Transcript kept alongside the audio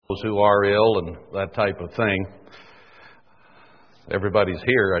those who are ill and that type of thing. Everybody's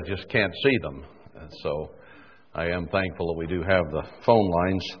here, I just can't see them. And so I am thankful that we do have the phone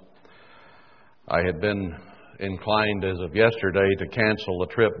lines. I had been inclined as of yesterday to cancel the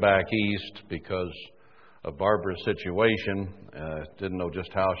trip back east because of Barbara's situation. Didn't know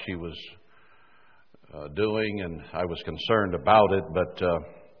just how she was doing, and I was concerned about it. But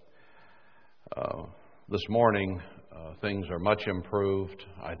this morning, things are much improved.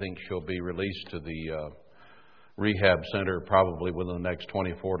 I think she'll be released to the rehab center probably within the next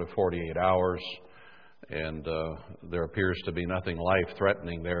 24 to 48 hours. And there appears to be nothing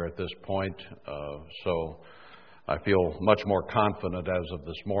life-threatening there at this point. So I feel much more confident as of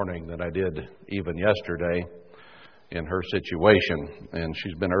this morning than I did even yesterday in her situation. And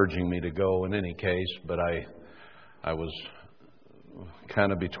she's been urging me to go in any case, but I was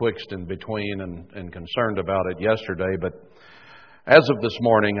kind of betwixt and between and concerned about it yesterday. But as of this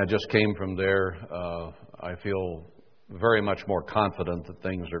morning, I just came from there. I feel very much more confident that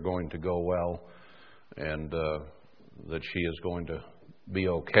things are going to go well and that she is going to be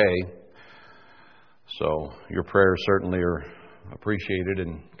okay. So your prayers certainly are appreciated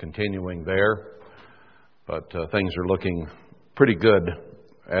in continuing there. But things are looking pretty good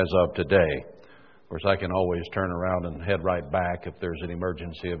as of today. Of course, I can always turn around and head right back if there's an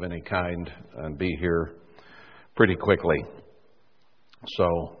emergency of any kind and be here pretty quickly.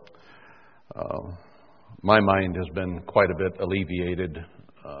 So my mind has been quite a bit alleviated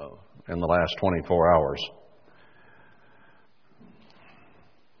in the last 24 hours.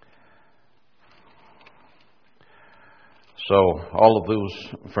 So all of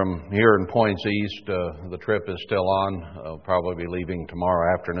those from here in Points East, the trip is still on. I'll probably be leaving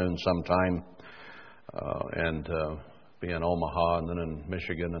tomorrow afternoon sometime and be in Omaha and then in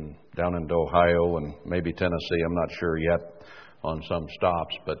Michigan and down into Ohio and maybe Tennessee. I'm not sure yet on some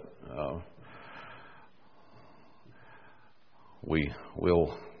stops, but we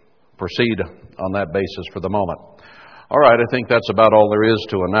will proceed on that basis for the moment. All right, I think that's about all there is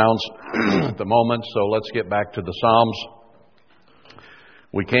to announce at the moment, so let's get back to the Psalms.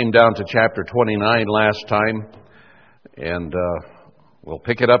 We came down to chapter 29 last time, and we'll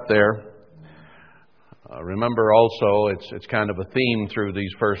pick it up there. Remember also, it's kind of a theme through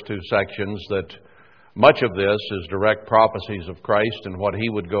these first two sections that much of this is direct prophecies of Christ and what He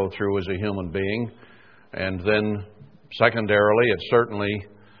would go through as a human being. And then secondarily, it certainly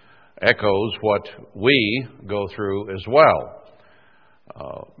echoes what we go through as well.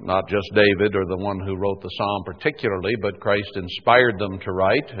 Not just David or the one who wrote the psalm particularly, but Christ inspired them to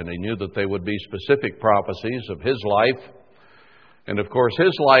write, and He knew that they would be specific prophecies of His life. And of course,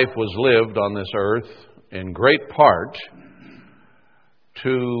 His life was lived on this earth in great part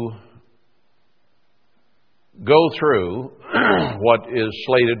to go through what is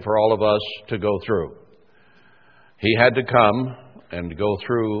slated for all of us to go through. He had to come and go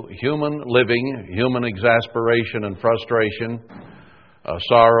through human living, human exasperation and frustration,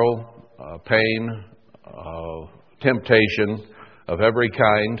 sorrow, pain, temptation of every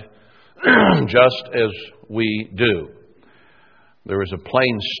kind, just as we do. There is a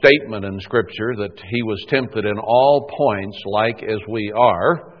plain statement in Scripture that He was tempted in all points like as we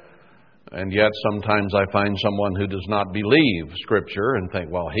are, and yet sometimes I find someone who does not believe Scripture and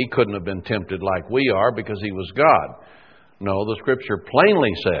think, well, He couldn't have been tempted like we are because He was God. No, the Scripture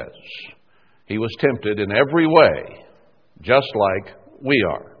plainly says He was tempted in every way, just like we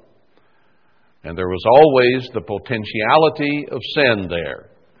are. And there was always the potentiality of sin there.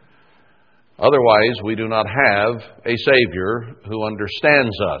 Otherwise, we do not have a Savior who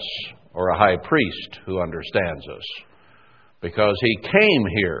understands us, or a high priest who understands us, because He came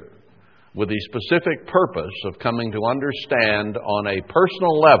here with the specific purpose of coming to understand on a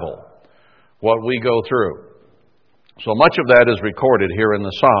personal level what we go through. So much of that is recorded here in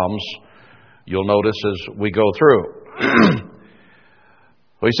the Psalms, you'll notice as we go through.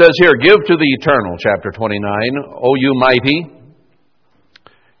 He says here, give to the eternal, chapter 29, O you mighty,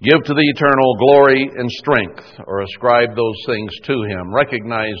 give to the eternal glory and strength, or ascribe those things to Him.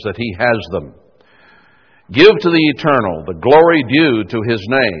 Recognize that He has them. Give to the eternal the glory due to His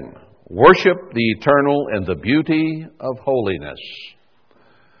name. Worship the eternal in the beauty of holiness.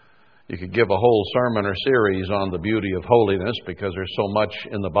 You could give a whole sermon or series on the beauty of holiness because there's so much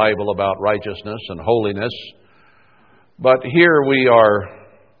in the Bible about righteousness and holiness. But here we are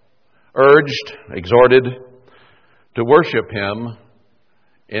urged, exhorted to worship Him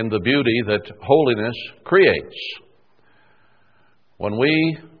in the beauty that holiness creates.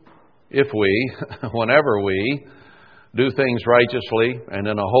 Whenever we do things righteously and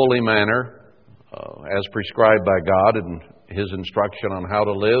in a holy manner, as prescribed by God and His instruction on how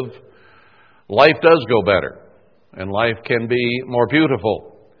to live, life does go better, and life can be more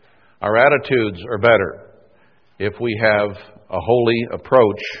beautiful. Our attitudes are better if we have a holy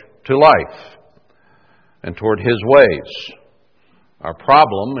approach to life and toward His ways. Our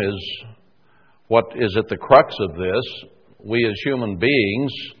problem is what is at the crux of this. We as human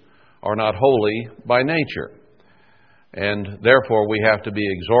beings are not holy by nature, and therefore we have to be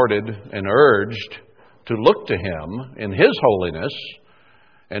exhorted and urged to look to Him in His holiness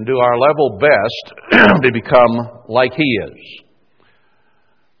and do our level best to become like He is.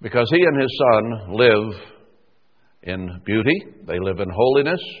 Because He and His Son live in beauty, they live in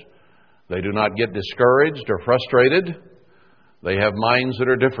holiness, they do not get discouraged or frustrated, they have minds that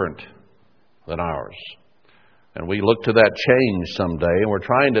are different than ours. And we look to that change someday, and we're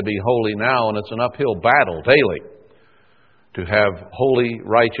trying to be holy now, and it's an uphill battle daily to have holy,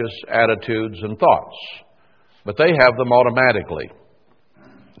 righteous attitudes and thoughts. But they have them automatically.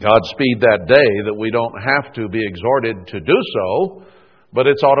 Godspeed that day that we don't have to be exhorted to do so, but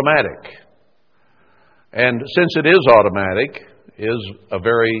it's automatic. And since it is automatic, is a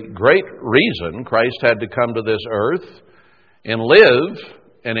very great reason Christ had to come to this earth and live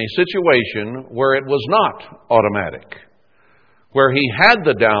in a situation where it was not automatic, where He had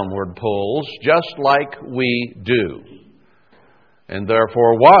the downward pulls just like we do, and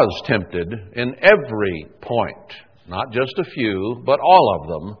therefore was tempted in every point, not just a few, but all of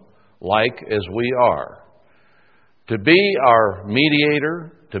them, like as we are. To be our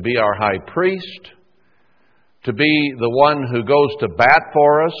mediator, to be our high priest, to be the one who goes to bat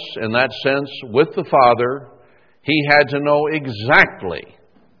for us, in that sense, with the Father, He had to know exactly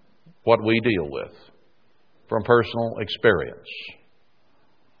what we deal with from personal experience.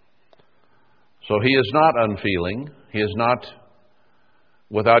 So He is not unfeeling. He is not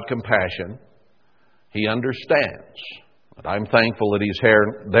without compassion. He understands. But I'm thankful that He's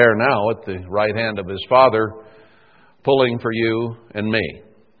there now at the right hand of His Father, pulling for you and me.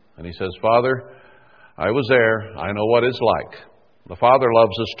 And He says, Father, I was there. I know what it's like. The Father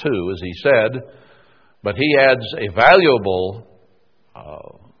loves us too, as He said, but He adds a valuable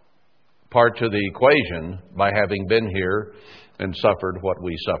part to the equation by having been here and suffered what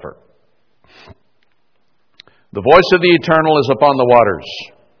we suffer. The voice of the Eternal is upon the waters.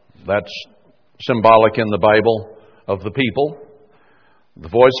 That's symbolic in the Bible of the people. The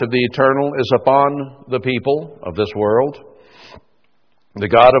voice of the Eternal is upon the people of this world. The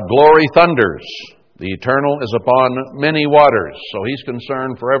God of glory thunders. The Eternal is upon many waters. So He's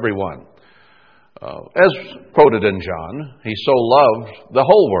concerned for everyone. As quoted in John, He so loved the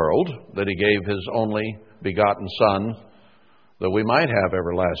whole world that He gave His only begotten Son that we might have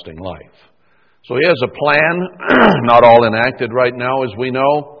everlasting life. So He has a plan, not all enacted right now as we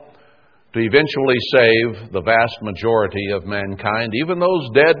know, to eventually save the vast majority of mankind, even those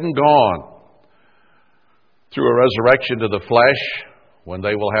dead and gone, through a resurrection to the flesh, when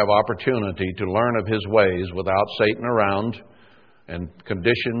they will have opportunity to learn of His ways without Satan around, and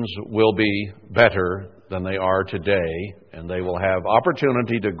conditions will be better than they are today, and they will have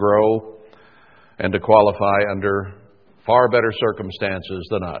opportunity to grow and to qualify under far better circumstances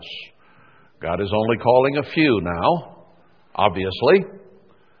than us. God is only calling a few now, obviously,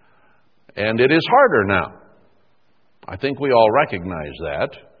 and it is harder now. I think we all recognize that,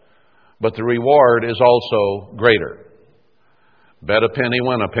 but the reward is also greater. Bet a penny,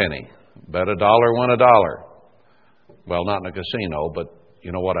 win a penny. Bet $1, win $1. Well, not in a casino, but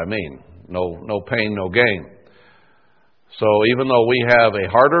you know what I mean. No pain, no gain. So even though we have a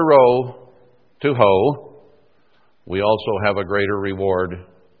harder row to hoe, we also have a greater reward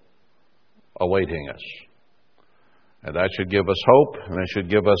awaiting us. And that should give us hope, and that should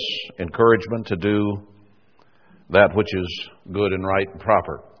give us encouragement to do that which is good and right and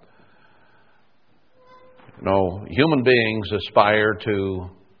proper. You know, human beings aspire to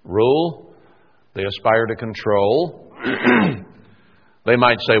rule. They aspire to control. They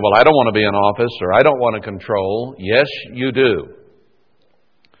might say, well, I don't want to be in office, or I don't want to control. Yes, you do.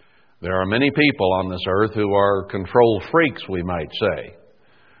 There are many people on this earth who are control freaks, we might say.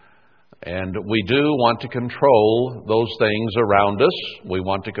 And we do want to control those things around us. We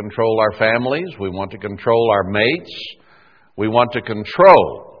want to control our families. We want to control our mates. We want to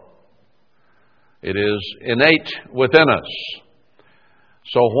control. It is innate within us.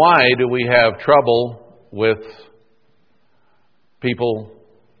 So why do we have trouble with people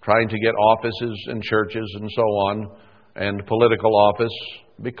trying to get offices in churches and so on, and political office?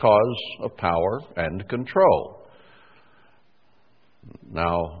 Because of power and control.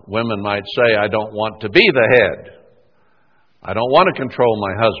 Now, women might say, I don't want to be the head. I don't want to control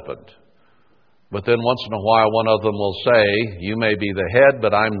my husband. But then once in a while one of them will say, you may be the head,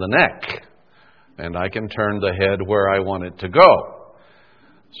 but I'm the neck. And I can turn the head where I want it to go.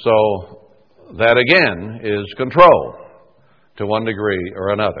 So that again is control to one degree or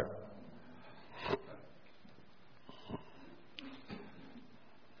another.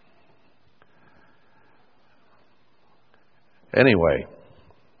 Anyway,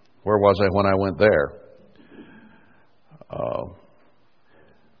 where was I when I went there?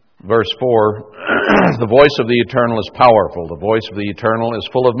 Verse 4, the voice of the Eternal is powerful. The voice of the Eternal is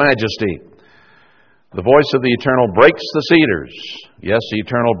full of majesty. The voice of the Eternal breaks the cedars. Yes, the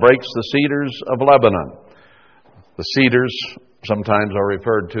Eternal breaks the cedars of Lebanon. The cedars sometimes are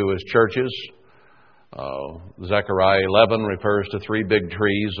referred to as churches. Zechariah 11 refers to 3 big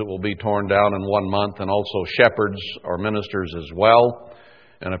trees that will be torn down in 1 month, and also shepherds or ministers as well,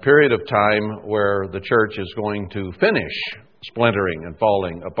 and a period of time where the church is going to finish splintering and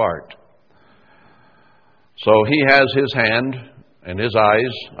falling apart. So he has his hand and his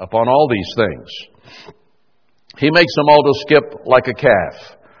eyes upon all these things. He makes them all to skip like a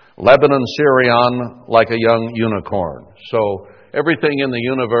calf, Lebanon Syrian like a young unicorn. So everything in the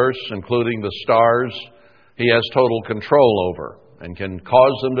universe, including the stars, he has total control over and can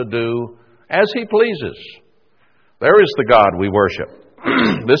cause them to do as he pleases. There is the God we worship.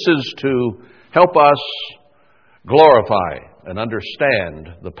 This is to help us glorify and understand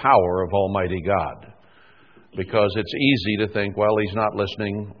the power of Almighty God. Because it's easy to think, well, he's not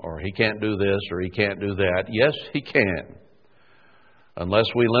listening, or he can't do this, or he can't do that. Yes, he can. Unless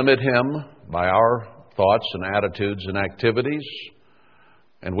we limit him by our thoughts and attitudes and activities,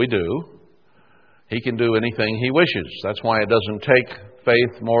 and we do, he can do anything he wishes. That's why it doesn't take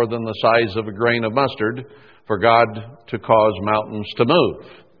faith more than the size of a grain of mustard for God to cause mountains to move.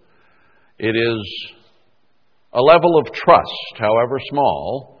 It is a level of trust, however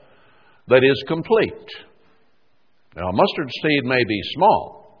small, that is complete. Now, a mustard seed may be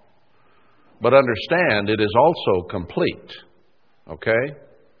small, but understand it is also complete. Okay?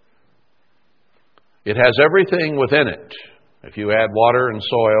 It has everything within it, if you add water and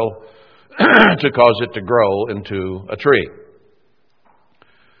soil to cause it to grow into a tree.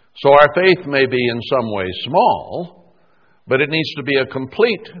 So our faith may be in some way small, but it needs to be a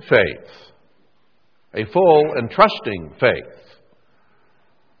complete faith, a full and trusting faith.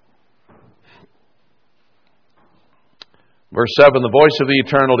 Verse 7, the voice of the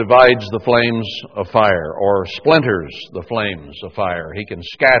Eternal divides the flames of fire, or splinters the flames of fire. He can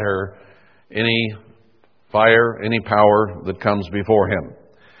scatter any fire, any power that comes before him.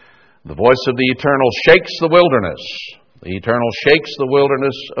 The voice of the Eternal shakes the wilderness. The Eternal shakes the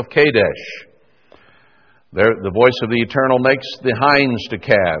wilderness of Kadesh. The voice of the Eternal makes the hinds to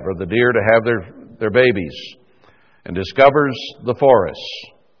calve, or the deer to have their babies, and discovers the forests.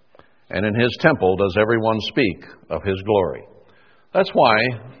 And in his temple does everyone speak of his glory. That's why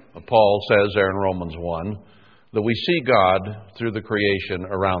Paul says there in Romans 1 that we see God through the creation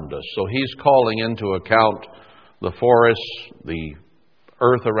around us. So he's calling into account the forests, the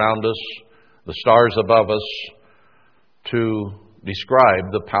earth around us, the stars above us, to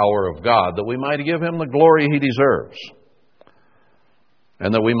describe the power of God, that we might give him the glory he deserves,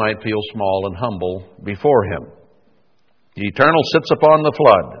 and that we might feel small and humble before him. The Eternal sits upon the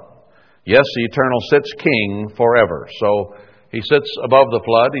flood. Yes, the Eternal sits king forever. So he sits above the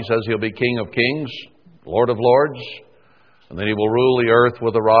flood. He says he'll be King of kings, Lord of lords, and then he will rule the earth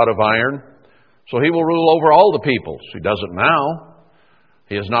with a rod of iron. So he will rule over all the peoples. He does it now.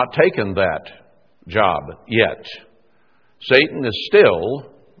 He has not taken that job yet. Satan is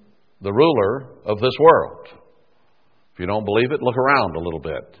still the ruler of this world. If you don't believe it, look around a little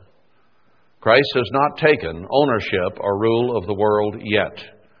bit. Christ has not taken ownership or rule of the world yet.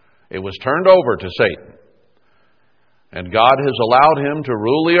 It was turned over to Satan. And God has allowed him to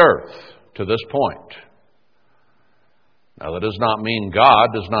rule the earth to this point. Now, that does not mean God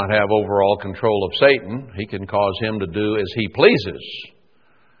does not have overall control of Satan. He can cause him to do as he pleases.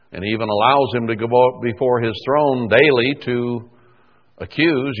 And even allows him to go before his throne daily to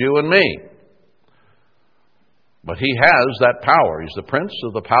accuse you and me. But he has that power. He's the prince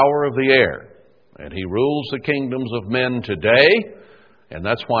of the power of the air. And he rules the kingdoms of men today. And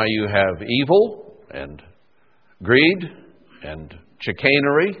that's why you have evil and greed and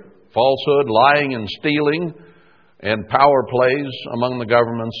chicanery, falsehood, lying and stealing, and power plays among the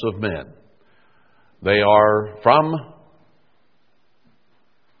governments of men. They are from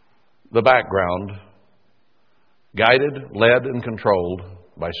the background, guided, led, and controlled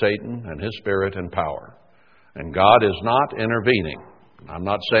by Satan and his spirit and power. And God is not intervening. I'm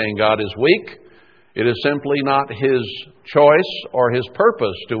not saying God is weak. It is simply not his choice or his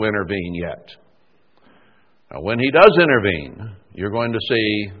purpose to intervene yet. Now, when He does intervene, you're going to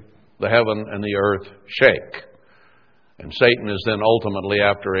see the heaven and the earth shake. And Satan is then ultimately,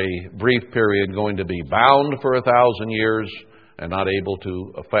 after a brief period, going to be bound for 1,000 years and not able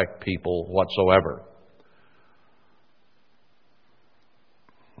to affect people whatsoever.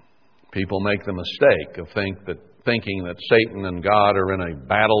 People make the mistake of thinking that Satan and God are in a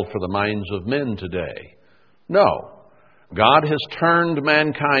battle for the minds of men today. No. God has turned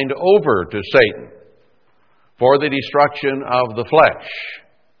mankind over to Satan for the destruction of the flesh.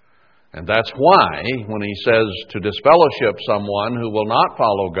 And that's why, when He says to disfellowship someone who will not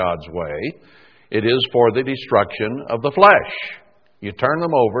follow God's way, it is for the destruction of the flesh. You turn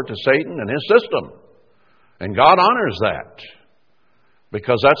them over to Satan and his system. And God honors that,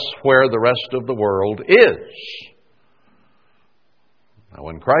 because that's where the rest of the world is. Now,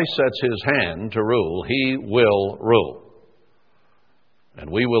 when Christ sets His hand to rule, He will rule. And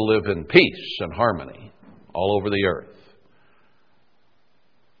we will live in peace and harmony all over the earth.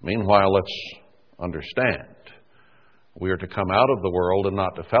 Meanwhile, let's understand, we are to come out of the world and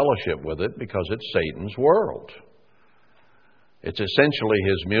not to fellowship with it, because it's Satan's world. It's essentially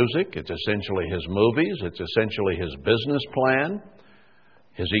his music, it's essentially his movies, it's essentially his business plan,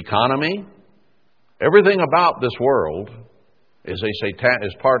 his economy. Everything about this world is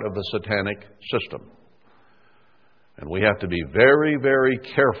part of the satanic system. And we have to be very, very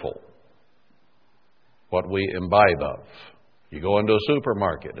careful what we imbibe of. You go into a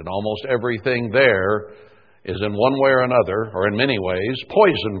supermarket, and almost everything there is in one way or another, or in many ways,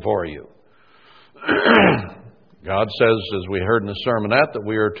 poison for you. God says, as we heard in the sermonette, that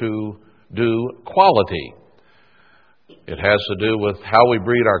we are to do quality. It has to do with how we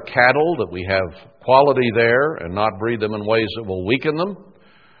breed our cattle, that we have quality there and not breed them in ways that will weaken them.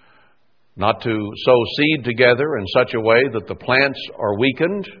 Not to sow seed together in such a way that the plants are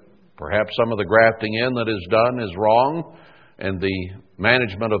weakened. Perhaps some of the grafting in that is done is wrong, and the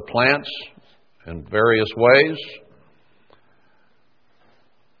management of plants in various ways.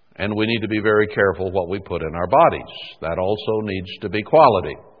 And we need to be very careful what we put in our bodies. That also needs to be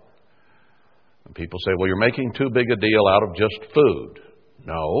quality. And people say, well, you're making too big a deal out of just food.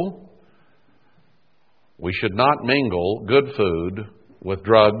 No. We should not mingle good food with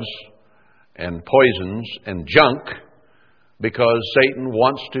drugs and poisons and junk, because Satan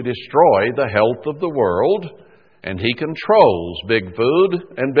wants to destroy the health of the world, and he controls big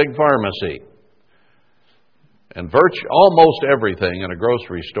food and big pharmacy. And almost everything in a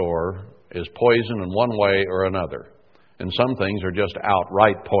grocery store is poison in one way or another. And some things are just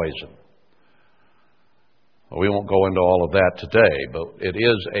outright poison. We won't go into all of that today, but it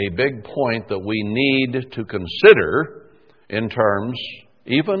is a big point that we need to consider in terms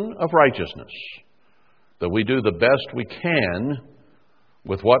even of righteousness. That we do the best we can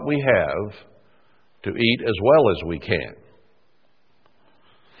with what we have to eat as well as we can.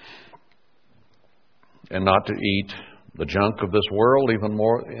 And not to eat the junk of this world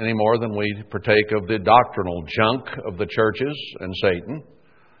any more than we partake of the doctrinal junk of the churches and Satan,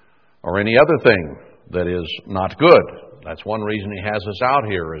 or any other thing that is not good. That's one reason he has us out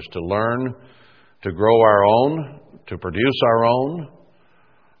here, is to learn to grow our own, to produce our own,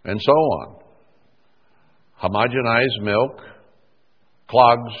 and so on. Homogenized milk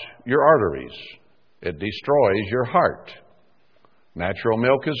clogs your arteries. It destroys your heart. Natural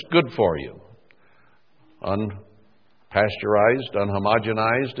milk is good for you. Unpasteurized,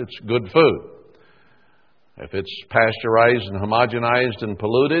 unhomogenized, it's good food. If it's pasteurized and homogenized and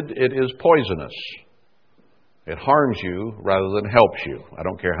polluted, it is poisonous. It harms you rather than helps you. I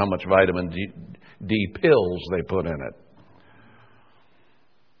don't care how much vitamin D pills they put in it.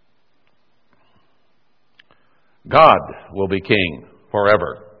 God will be king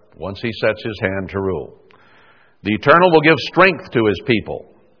forever once He sets His hand to rule. The Eternal will give strength to His people.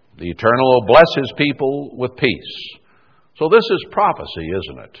 The Eternal will bless His people with peace. So this is prophecy,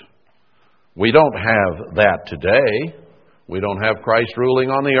 isn't it? We don't have that today. We don't have Christ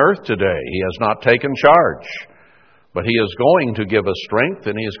ruling on the earth today. He has not taken charge. But He is going to give us strength,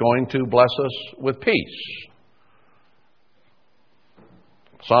 and He is going to bless us with peace.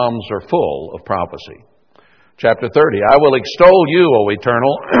 Psalms are full of prophecy. Chapter 30, I will extol you, O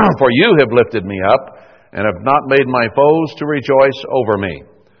Eternal, for you have lifted me up, and have not made my foes to rejoice over me.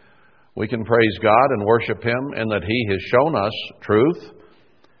 We can praise God and worship Him in that He has shown us truth.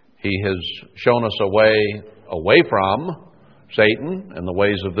 He has shown us a way away from Satan and the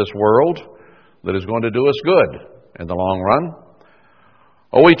ways of this world that is going to do us good in the long run.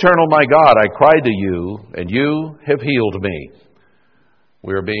 O Eternal my God, I cried to you, and you have healed me.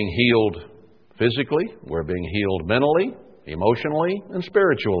 We are being healed physically, we're being healed mentally, emotionally, and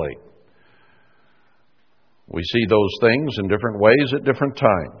spiritually. We see those things in different ways at different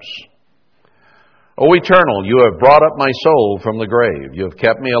times. O Eternal, you have brought up my soul from the grave. You have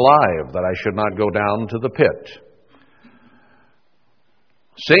kept me alive, that I should not go down to the pit.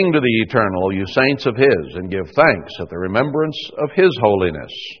 Sing to the Eternal, you saints of His, and give thanks at the remembrance of His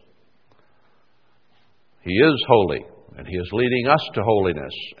holiness. He is holy, and He is leading us to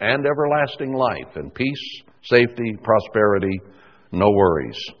holiness and everlasting life and peace, safety, prosperity, no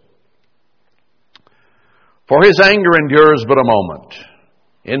worries. For His anger endures but a moment.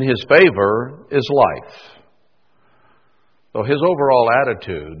 In His favor is life. So His overall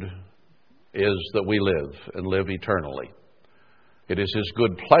attitude is that we live and live eternally. It is His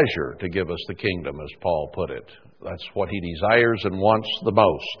good pleasure to give us the kingdom, as Paul put it. That's what He desires and wants the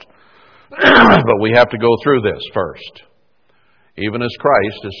most. But we have to go through this first. Even as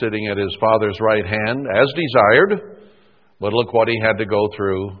Christ is sitting at His Father's right hand, as desired, but look what He had to go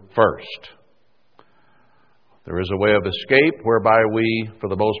through first. There is a way of escape whereby we, for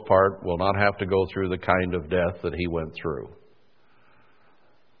the most part, will not have to go through the kind of death that He went through.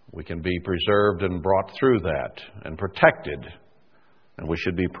 We can be preserved and brought through that and protected. And we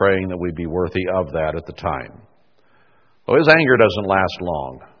should be praying that we be worthy of that at the time. Though His anger doesn't last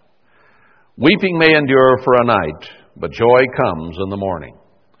long. Weeping may endure for a night, but joy comes in the morning.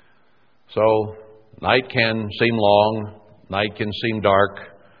 So, night can seem long, night can seem dark,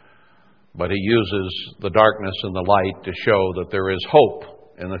 but He uses the darkness and the light to show that there is hope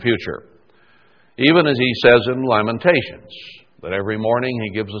in the future. Even as He says in Lamentations, that every morning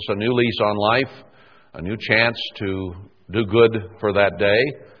He gives us a new lease on life, a new chance to do good for that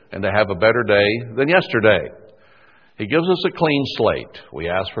day and to have a better day than yesterday. He gives us a clean slate. We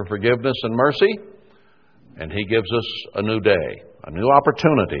ask for forgiveness and mercy, and He gives us a new day, a new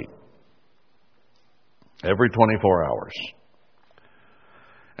opportunity every 24 hours.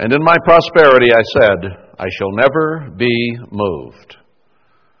 And in my prosperity, I said, I shall never be moved.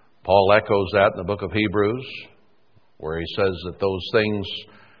 Paul echoes that in the book of Hebrews, where he says that those things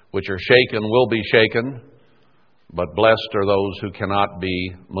which are shaken will be shaken, but blessed are those who cannot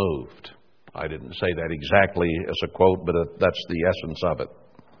be moved. I didn't say that exactly as a quote, but that's the essence of it.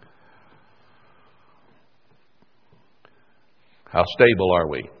 How stable are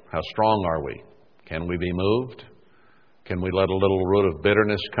we? How strong are we? Can we be moved? Can we let a little root of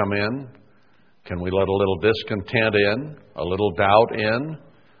bitterness come in? Can we let a little discontent in? A little doubt in?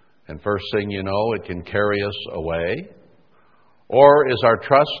 And first thing you know, it can carry us away? Or is our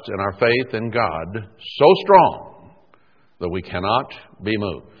trust and our faith in God so strong that we cannot be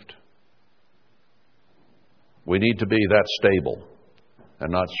moved? We need to be that stable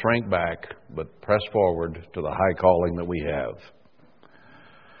and not shrink back, but press forward to the high calling that we have.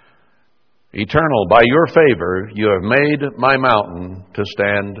 Eternal, by your favor, you have made my mountain to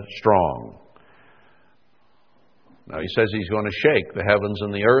stand strong. Now, he says he's going to shake the heavens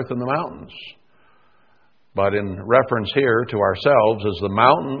and the earth and the mountains. But in reference here to ourselves as the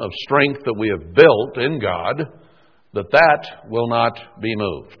mountain of strength that we have built in God, that will not be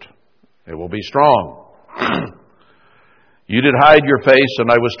moved. It will be strong. You did hide your face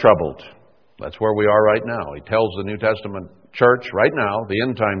and I was troubled. That's where we are right now. He tells the New Testament church right now, the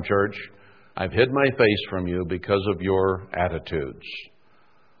end time church, I've hid my face from you because of your attitudes.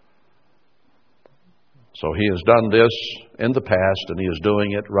 So He has done this in the past and He is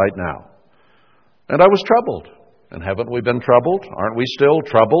doing it right now. And I was troubled. And haven't we been troubled? Aren't we still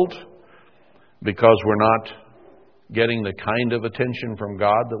troubled? Because we're not getting the kind of attention from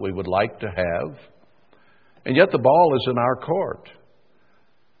God that we would like to have. And yet the ball is in our court.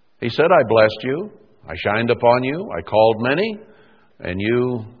 He said, I blessed you. I shined upon you. I called many. And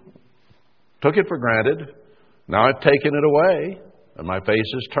you took it for granted. Now I've taken it away. And my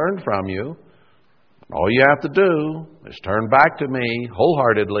face is turned from you. All you have to do is turn back to me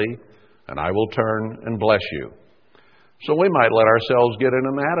wholeheartedly, and I will turn and bless you. So we might let ourselves get in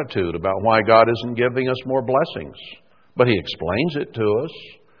an attitude about why God isn't giving us more blessings. But He explains it to us.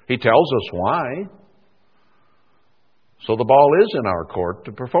 He tells us why. So the ball is in our court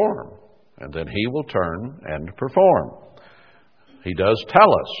to perform. And then He will turn and perform. He does tell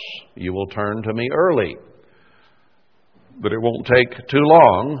us, you will turn to me early. But it won't take too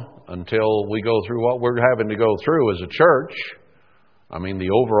long until we go through what we're having to go through as a church. I mean, the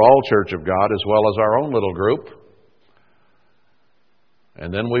overall church of God as well as our own little group.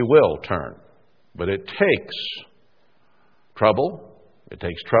 And then we will turn. But it takes trouble. It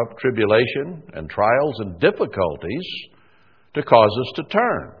takes tribulation and trials and difficulties to cause us to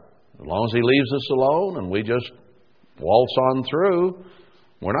turn. As long as He leaves us alone and we just waltz on through,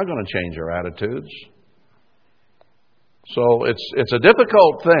 we're not going to change our attitudes. So it's a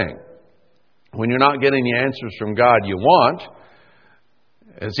difficult thing. when you're not getting the answers from God you want,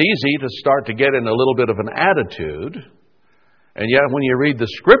 it's easy to start to get in a little bit of an attitude. And yet when you read the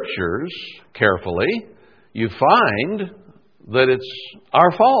Scriptures carefully, you find that it's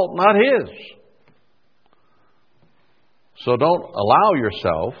our fault, not His. So don't allow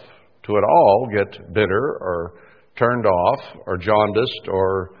yourself to at all get bitter or turned off or jaundiced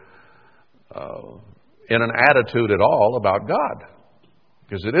or in an attitude at all about God.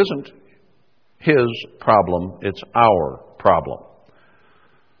 Because it isn't His problem, it's our problem.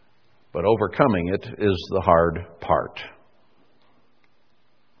 But overcoming it is the hard part.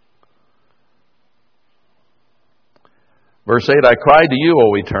 Verse 8, I cried to you,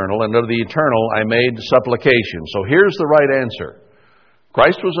 O Eternal, and of the Eternal I made supplication. So here's the right answer.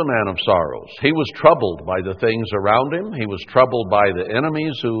 Christ was a man of sorrows. He was troubled by the things around Him. He was troubled by the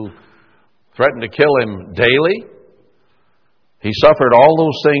enemies who threatened to kill Him daily. He suffered all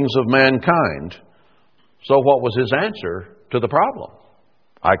those things of mankind. So what was His answer to the problem?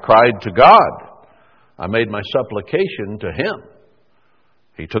 I cried to God. I made my supplication to Him.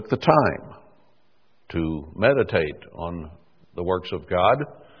 He took the time to meditate on the works of God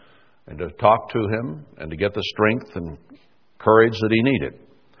and to talk to Him and to get the strength and courage that he needed.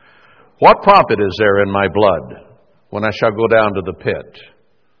 What profit is there in my blood when I shall go down to the pit?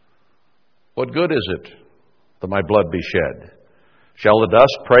 What good is it that my blood be shed? Shall the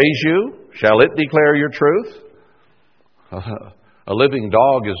dust praise you? Shall it declare your truth? A living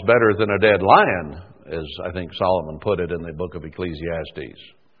dog is better than a dead lion, as I think Solomon put it in the book of Ecclesiastes.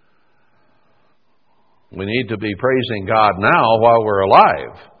 We need to be praising God now while we're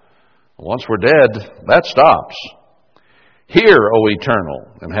alive. Once we're dead, that stops. Hear, O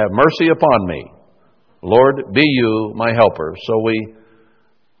Eternal, and have mercy upon me. Lord, be you my helper. So we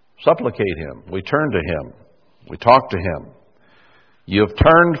supplicate Him. We turn to Him. We talk to Him. You have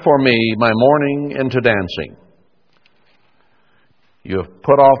turned for me my mourning into dancing. You have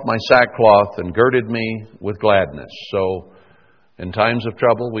put off my sackcloth and girded me with gladness. So in times of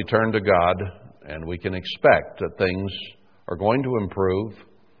trouble, we turn to God, and we can expect that things are going to improve.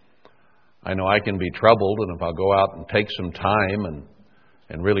 I know I can be troubled, and if I'll go out and take some time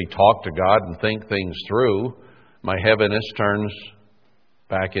and really talk to God and think things through, my heaviness turns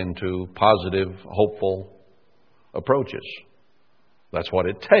back into positive, hopeful approaches. That's what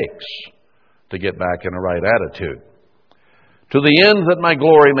it takes to get back in a right attitude. To the end that my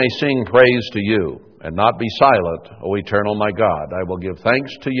glory may sing praise to you and not be silent, O Eternal my God, I will give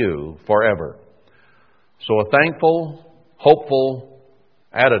thanks to you forever. So a thankful, hopeful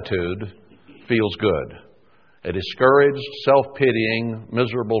attitude feels good. A discouraged, self-pitying,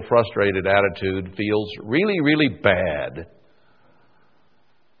 miserable, frustrated attitude feels really, really bad.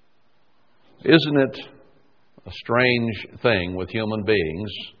 Isn't it a strange thing with human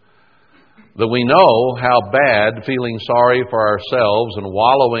beings that we know how bad feeling sorry for ourselves and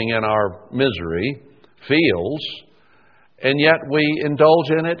wallowing in our misery feels, and yet we indulge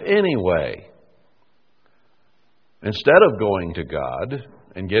in it anyway? Instead of going to God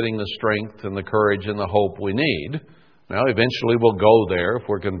and getting the strength and the courage and the hope we need. Now, eventually we'll go there if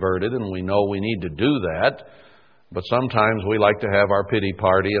we're converted, and we know we need to do that. But sometimes we like to have our pity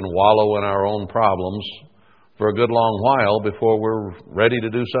party and wallow in our own problems for a good long while before we're ready to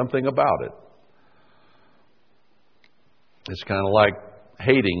do something about it. It's kind of like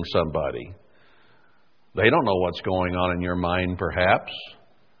hating somebody. They don't know what's going on in your mind, perhaps.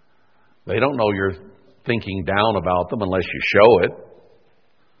 They don't know you're thinking down about them unless you show it.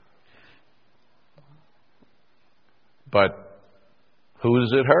 But who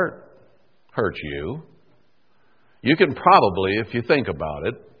does it hurt? Hurts you. You can probably, if you think about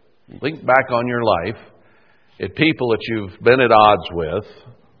it, think back on your life at people that you've been at odds with,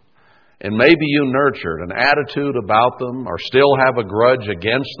 and maybe you nurtured an attitude about them or still have a grudge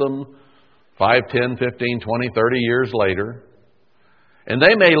against them 5, 10, 15, 20, 30 years later. And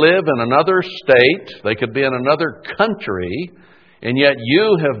they may live in another state, they could be in another country, and yet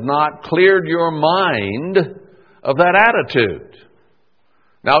you have not cleared your mind of that attitude.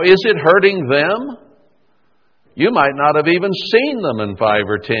 Now, is it hurting them? You might not have even seen them in 5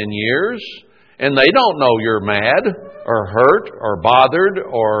 or 10 years, and they don't know you're mad or hurt or bothered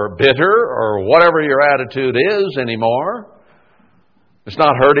or bitter or whatever your attitude is anymore. It's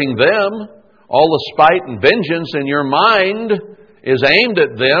not hurting them. All the spite and vengeance in your mind is aimed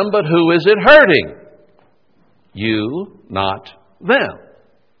at them, but who is it hurting? You, not them.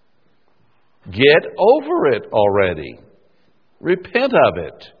 Get over it already. Repent of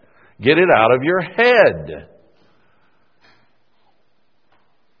it. Get it out of your head.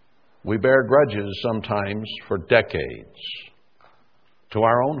 We bear grudges sometimes for decades to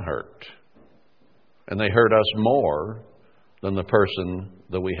our own hurt. and they hurt us more than the person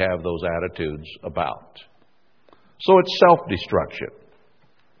that we have those attitudes about. So it's self-destruction.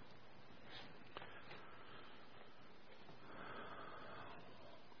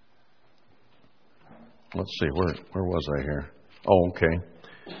 Let's see, where was I here? Oh,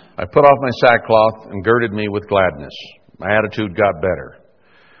 okay. I put off my sackcloth and girded me with gladness. My attitude got better.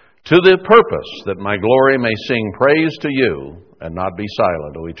 To the purpose that my glory may sing praise to you and not be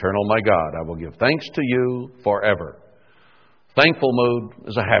silent, O eternal my God, I will give thanks to you forever. Thankful mood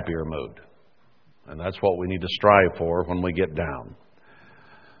is a happier mood. And that's what we need to strive for when we get down.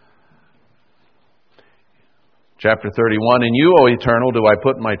 Chapter 31, in you, O eternal, do I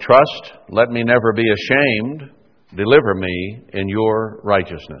put my trust. Let me never be ashamed. Deliver me in your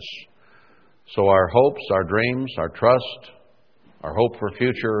righteousness. So our hopes, our dreams, our trust, our hope for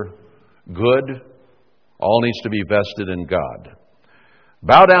future good, all needs to be vested in God.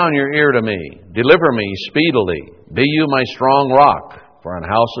 Bow down your ear to me. Deliver me speedily. Be you my strong rock, for an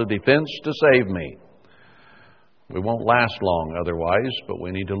house of defense to save me. We won't last long otherwise, but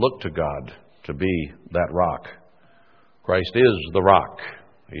we need to look to God to be that rock. Christ is the rock.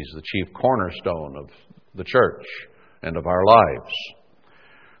 He's the chief cornerstone of the church and of our lives.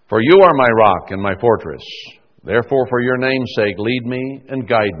 For you are my rock and my fortress. Therefore, for your name's sake, lead me and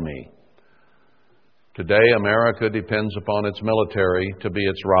guide me. Today, America depends upon its military to be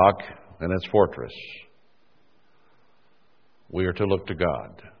its rock and its fortress. We are to look to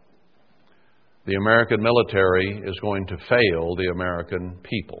God. The American military is going to fail the American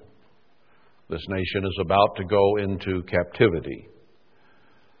people. This nation is about to go into captivity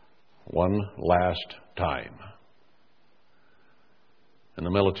one last time. And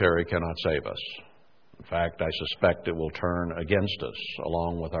the military cannot save us. In fact, I suspect it will turn against us,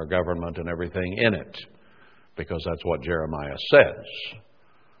 along with our government and everything in it, because that's what Jeremiah says,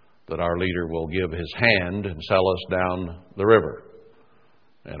 that our leader will give his hand and sell us down the river.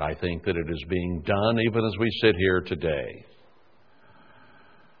 And I think that it is being done even as we sit here today.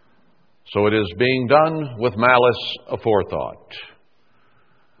 So it is being done with malice aforethought.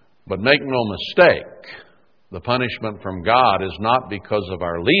 But make no mistake, the punishment from God is not because of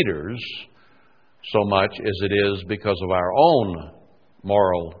our leaders so much as it is because of our own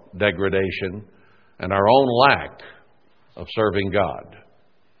moral degradation and our own lack of serving God.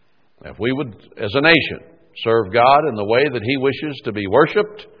 If we would, as a nation, serve God in the way that He wishes to be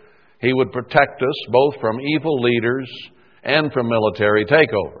worshiped, He would protect us both from evil leaders and from military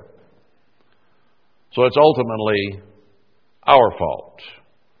takeover. So it's ultimately our fault.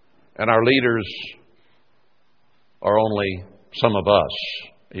 And our leaders are only some of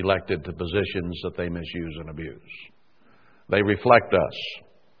us elected to positions that they misuse and abuse. They reflect us.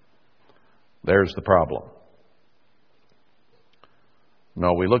 There's the problem.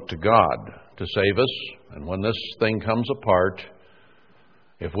 No, we look to God to save us, and when this thing comes apart,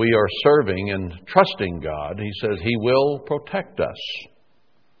 if we are serving and trusting God, He says He will protect us.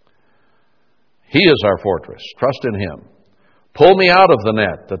 He is our fortress. Trust in Him. Pull me out of the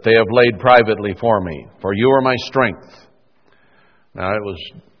net that they have laid privately for me, for you are my strength. Now, it was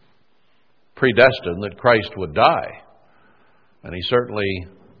predestined that Christ would die, and He certainly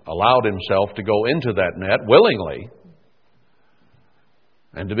allowed Himself to go into that net willingly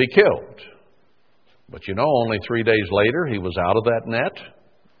and to be killed. But you know, only 3 days later, He was out of that net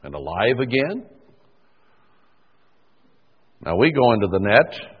and alive again. Now, we go into the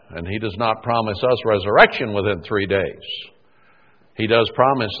net, and He does not promise us resurrection within 3 days. He does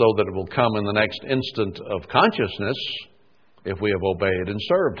promise, though, that it will come in the next instant of consciousness if we have obeyed and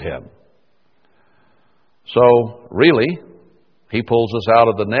served Him. So, really, He pulls us out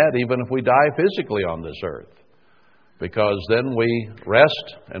of the net even if we die physically on this earth. Because then we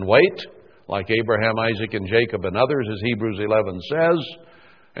rest and wait, like Abraham, Isaac, and Jacob and others, as Hebrews 11 says,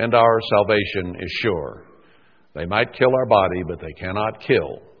 and our salvation is sure. They might kill our body, but they cannot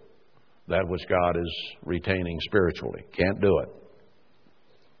kill that which God is retaining spiritually. Can't do it.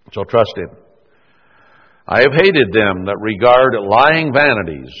 So trust Him. I have hated them that regard lying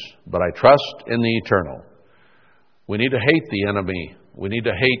vanities, but I trust in the eternal. We need to hate the enemy. We need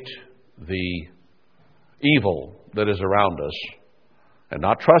to hate the evil that is around us and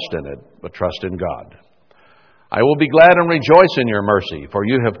not trust in it, but trust in God. I will be glad and rejoice in your mercy, for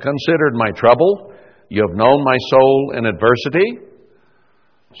you have considered my trouble. You have known my soul in adversity.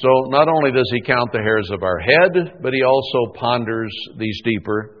 So not only does He count the hairs of our head, but He also ponders these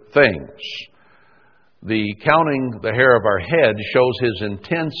deeper things. The counting the hair of our head shows His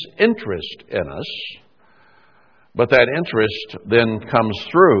intense interest in us, but that interest then comes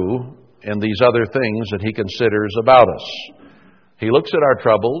through in these other things that He considers about us. He looks at our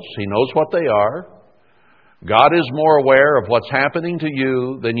troubles. He knows what they are. God is more aware of what's happening to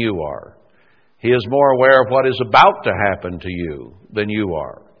you than you are. He is more aware of what is about to happen to you than you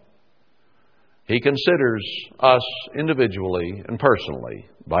are. He considers us individually and personally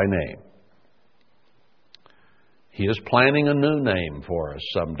by name. He is planning a new name for us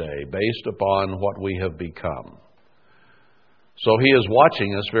someday based upon what we have become. So He is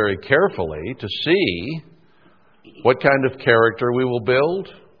watching us very carefully to see what kind of character we will build,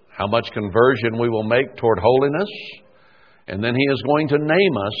 how much conversion we will make toward holiness, and then He is going to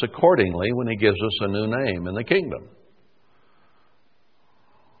name us accordingly when He gives us a new name in the kingdom.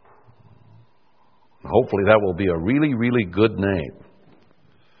 Hopefully that will be a really, really good name.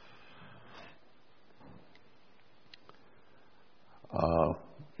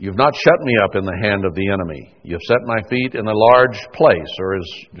 You've not shut me up in the hand of the enemy. You've set my feet in a large place, or as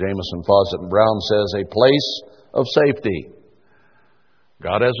Jameson, Fawcett, and Brown says, a place of safety.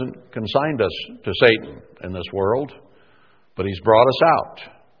 God hasn't consigned us to Satan in this world, but He's brought us out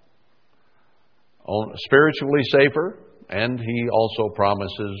spiritually safer, and He also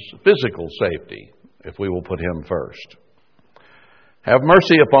promises physical safety if we will put Him first. Have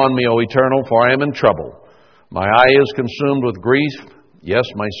mercy upon me, O Eternal, for I am in trouble. My eye is consumed with grief, yes,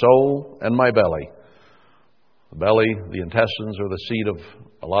 my soul and my belly. The belly, the intestines, are the seat of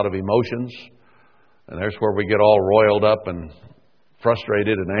a lot of emotions, and there's where we get all roiled up and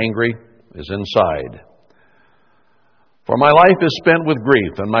frustrated and angry, is inside. For my life is spent with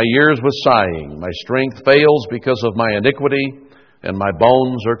grief, and my years with sighing. My strength fails because of my iniquity, and my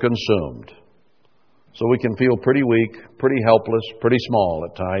bones are consumed. So we can feel pretty weak, pretty helpless, pretty small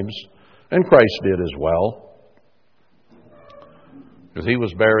at times, and Christ did as well, because He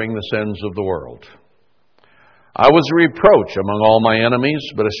was bearing the sins of the world. I was a reproach among all my enemies,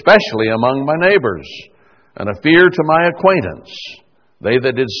 but especially among my neighbors, and a fear to my acquaintance. They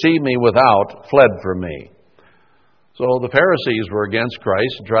that did see me without fled from me. So the Pharisees were against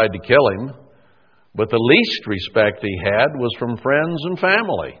Christ and tried to kill Him, but the least respect He had was from friends and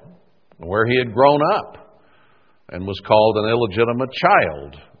family, where He had grown up and was called an illegitimate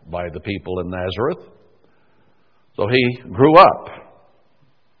child by the people in Nazareth. So He grew up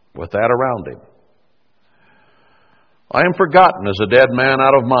with that around Him. I am forgotten as a dead man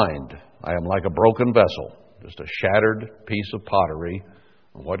out of mind. I am like a broken vessel, just a shattered piece of pottery.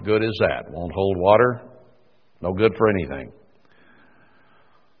 What good is that? Won't hold water? No good for anything.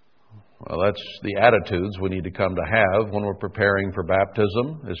 Well, that's the attitudes we need to come to have when we're preparing for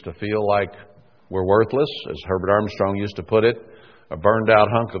baptism, is to feel like we're worthless, as Herbert Armstrong used to put it, a burned out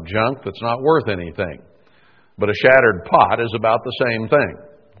hunk of junk that's not worth anything. But a shattered pot is about the same thing.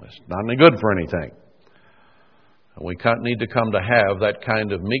 It's not any good for anything. And we need to come to have that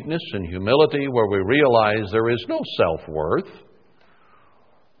kind of meekness and humility where we realize there is no self-worth.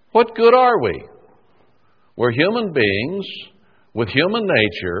 What good are we? We're human beings with human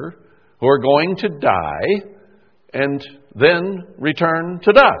nature who are going to die and then return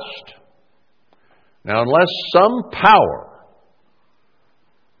to dust. Now, unless some power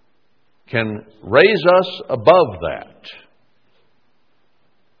can raise us above that,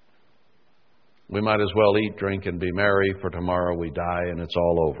 we might as well eat, drink, and be merry, for tomorrow we die and it's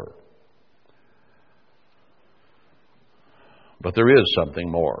all over. But there is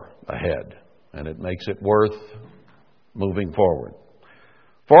something more ahead, and it makes it worth moving forward.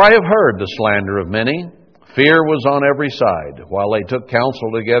 For I have heard the slander of many. Fear was on every side. While they took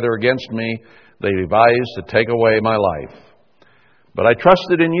counsel together against me, they devised to take away my life. But I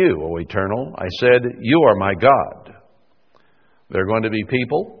trusted in You, O Eternal. I said, You are my God. There are going to be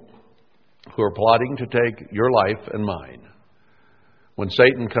people who are plotting to take your life and mine. When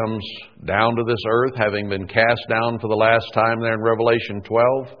Satan comes down to this earth, having been cast down for the last time there in Revelation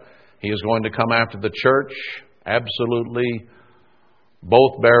 12, he is going to come after the church, absolutely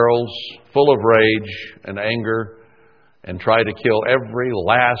both barrels, full of rage and anger, and try to kill every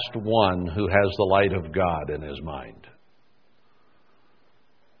last one who has the light of God in his mind.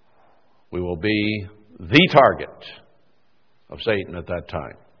 We will be the target of Satan at that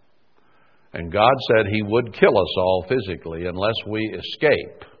time. And God said He would kill us all physically unless we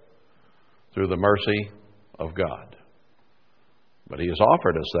escape through the mercy of God. But He has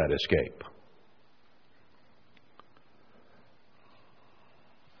offered us that escape.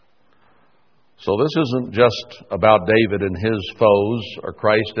 So this isn't just about David and his foes or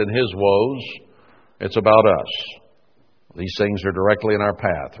Christ and His woes. It's about us. These things are directly in our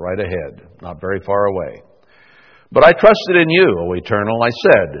path, right ahead, not very far away. But I trusted in You, O Eternal. I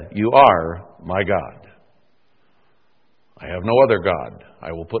said, You are my God. I have no other God.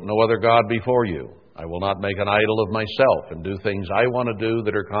 I will put no other God before You. I will not make an idol of myself and do things I want to do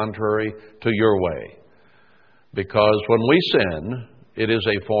that are contrary to Your way. Because when we sin, it is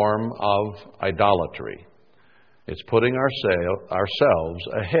a form of idolatry. It's putting ourselves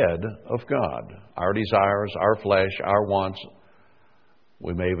ahead of God. Our desires, our flesh, our wants.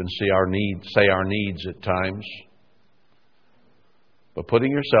 We may even say our needs at times. But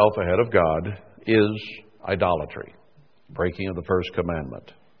putting yourself ahead of God is idolatry, breaking of the first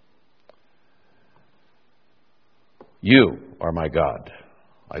commandment. You are my God.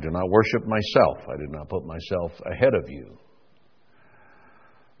 I do not worship myself. I do not put myself ahead of you.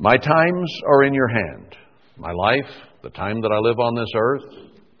 My times are in your hand. My life, the time that I live on this earth,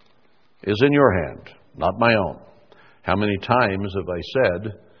 is in your hand, not my own. How many times have I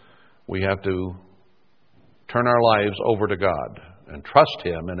said we have to turn our lives over to God and trust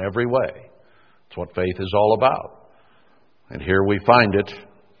Him in every way? That's what faith is all about. And here we find it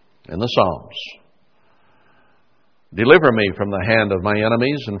in the Psalms. Deliver me from the hand of my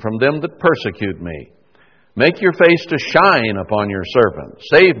enemies and from them that persecute me. Make your face to shine upon your servant.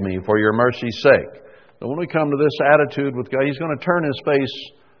 Save me for your mercy's sake. But when we come to this attitude with God, He's going to turn His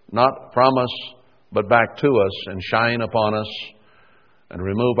face not from us, but back to us and shine upon us and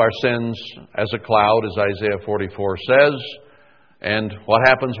remove our sins as a cloud, as Isaiah 44 says. And what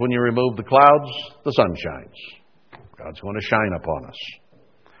happens when you remove the clouds? The sun shines. God's going to shine upon us.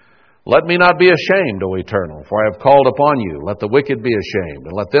 Let me not be ashamed, O Eternal, for I have called upon you. Let the wicked be ashamed,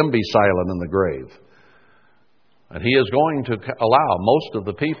 and let them be silent in the grave. And He is going to allow most of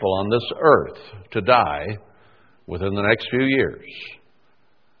the people on this earth to die within the next few years.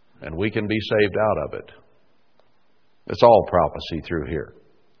 And we can be saved out of it. It's all prophecy through here.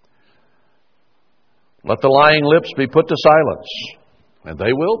 Let the lying lips be put to silence. And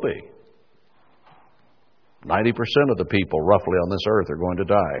they will be. 90% of the people roughly on this earth are going to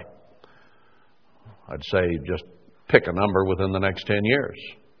die. I'd say just pick a number within the next 10 years.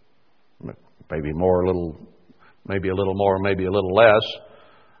 Maybe more, maybe a little more, maybe a little less.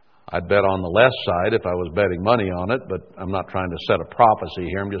 I'd bet on the less side if I was betting money on it, but I'm not trying to set a prophecy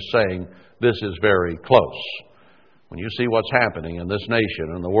here. I'm just saying this is very close. When you see what's happening in this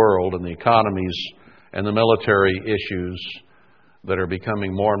nation and the world and the economies and the military issues that are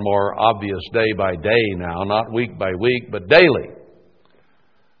becoming more and more obvious day by day now, not week by week, but daily.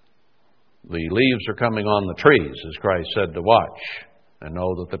 The leaves are coming on the trees, as Christ said to watch, and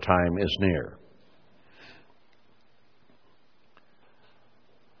know that the time is near.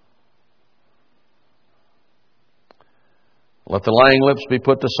 Let the lying lips be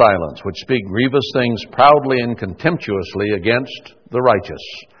put to silence, which speak grievous things proudly and contemptuously against the righteous.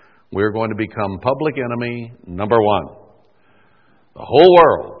 We're going to become public enemy number one. The whole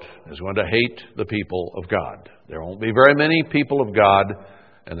world is going to hate the people of God. There won't be very many people of God,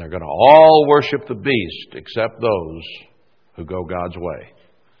 and they're going to all worship the beast except those who go God's way.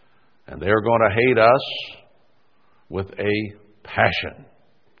 And they're going to hate us with a passion.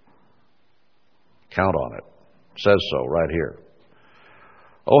 Count on it. It says so right here.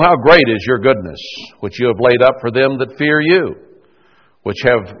 Oh, how great is your goodness, which you have laid up for them that fear you, which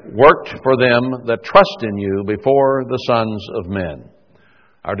have worked for them that trust in you before the sons of men.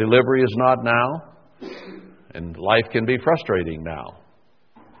 Our delivery is not now, and life can be frustrating now.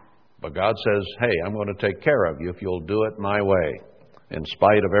 But God says, hey, I'm going to take care of you if you'll do it my way, in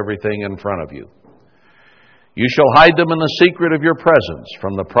spite of everything in front of you. You shall hide them in the secret of your presence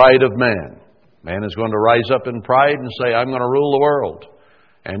from the pride of man. Man is going to rise up in pride and say, I'm going to rule the world.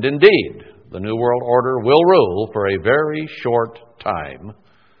 And indeed, the New World Order will rule for a very short time,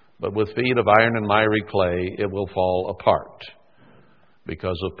 but with feet of iron and miry clay, it will fall apart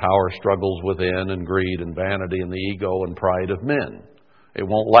because of power struggles within and greed and vanity and the ego and pride of men. It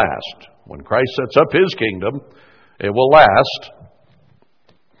won't last. When Christ sets up His kingdom, it will last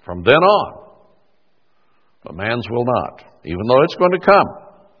from then on. But man's will not, even though it's going to come.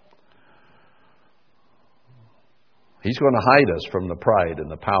 He's going to hide us from the pride and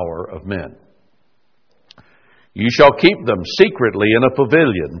the power of men. You shall keep them secretly in a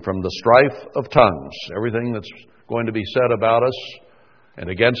pavilion from the strife of tongues. Everything that's going to be said about us and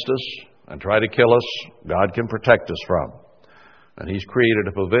against us and try to kill us, God can protect us from. And He's created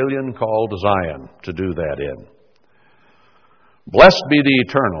a pavilion called Zion to do that in. Blessed be the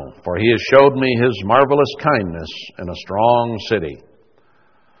Eternal, for He has showed me His marvelous kindness in a strong city.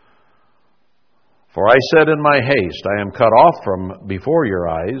 For I said in my haste, I am cut off from before your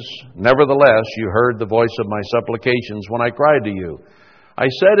eyes. Nevertheless, you heard the voice of my supplications when I cried to you. I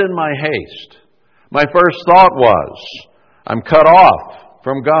said in my haste, my first thought was, I'm cut off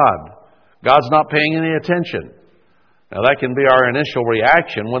from God. God's not paying any attention. Now that can be our initial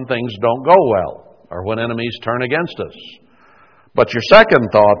reaction when things don't go well or when enemies turn against us. But your second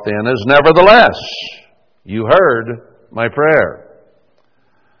thought then is, nevertheless, You heard my prayer.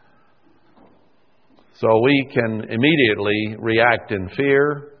 So we can immediately react in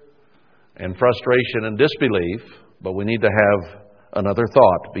fear and frustration and disbelief, but we need to have another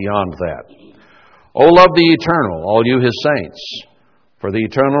thought beyond that. O love the eternal, all you his saints, for the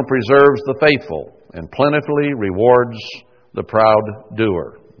eternal preserves the faithful and plentifully rewards the proud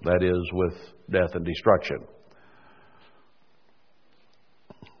doer, that is, with death and destruction.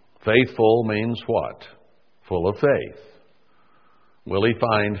 Faithful means what? Full of faith. Will he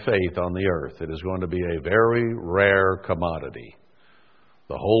find faith on the earth? It is going to be a very rare commodity.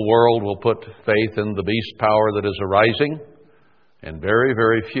 The whole world will put faith in the beast power that is arising, and very,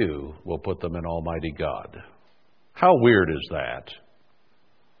 very few will put them in Almighty God. How weird is that?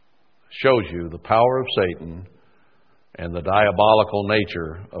 Shows you the power of Satan and the diabolical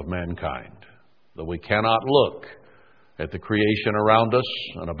nature of mankind. That we cannot look at the creation around us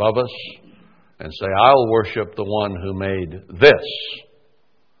and above us and say, I'll worship the one who made this,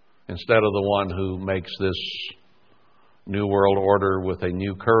 instead of the one who makes this new world order with a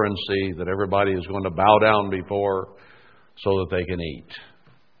new currency that everybody is going to bow down before so that they can eat.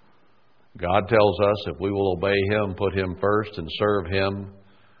 God tells us if we will obey Him, put Him first, and serve Him,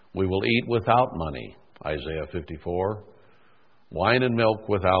 we will eat without money, Isaiah 54. Wine and milk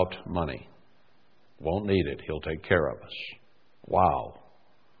without money. Won't need it. He'll take care of us. Wow.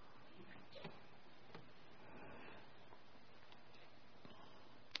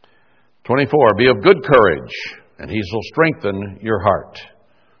 "24, be of good courage, and he shall strengthen your heart."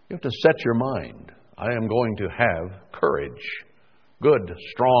 You have to set your mind. I am going to have courage. Good,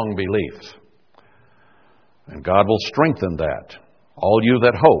 strong belief. And God will strengthen that. All you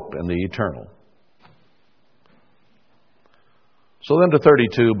that hope in the eternal. So then to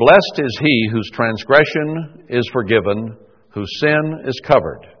 32, blessed is he whose transgression is forgiven, whose sin is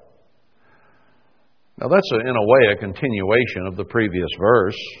covered. Now that's in a way a continuation of the previous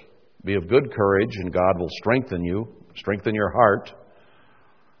verse. Be of good courage and God will strengthen you, strengthen your heart.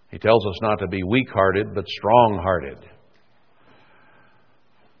 He tells us not to be weak-hearted, but strong-hearted.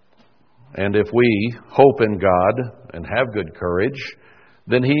 And if we hope in God and have good courage,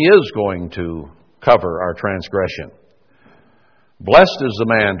 then He is going to cover our transgression. Blessed is the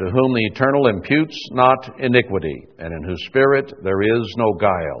man to whom the Eternal imputes not iniquity, and in whose spirit there is no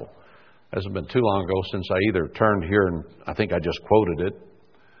guile. It hasn't been too long ago since I either turned here and I think I just quoted it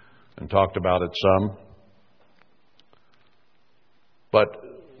and talked about it some. But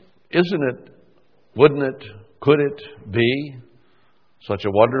wouldn't it, could it be such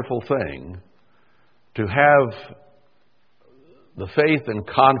a wonderful thing to have the faith and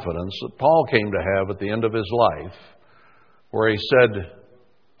confidence that Paul came to have at the end of his life, where he said,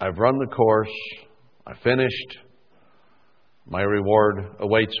 I've run the course, I finished, my reward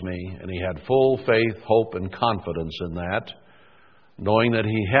awaits me. And he had full faith, hope, and confidence in that, knowing that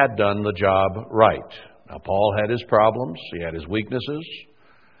he had done the job right. Now, Paul had his problems, he had his weaknesses.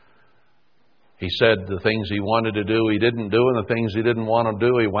 He said the things he wanted to do, he didn't do, and the things he didn't want to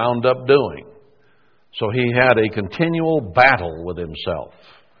do, he wound up doing. So he had a continual battle with himself.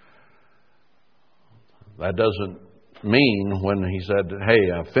 That doesn't mean when he said,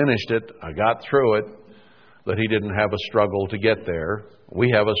 hey, I finished it, I got through it, that he didn't have a struggle to get there. We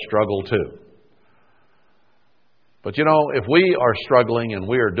have a struggle too. But you know, if we are struggling and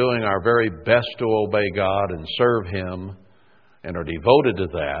we are doing our very best to obey God and serve Him and are devoted to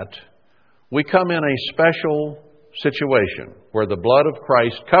that, we come in a special situation where the blood of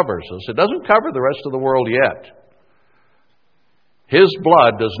Christ covers us. It doesn't cover the rest of the world yet. His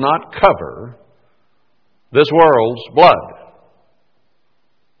blood does not cover this world's blood.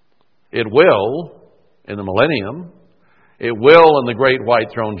 It will in the millennium. It will in the great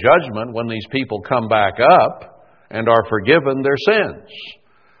white throne judgment when these people come back up and are forgiven their sins.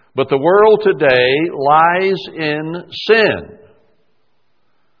 But the world today lies in sin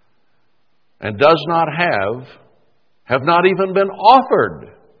and does not have not even been offered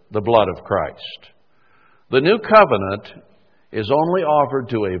the blood of Christ. The new covenant is only offered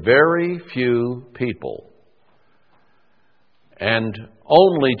to a very few people, and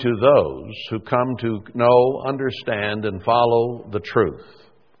only to those who come to know, understand, and follow the truth.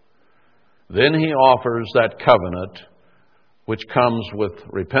 Then He offers that covenant which comes with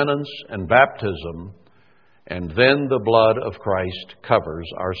repentance and baptism, and then the blood of Christ covers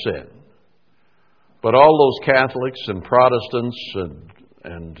our sin. But all those Catholics and Protestants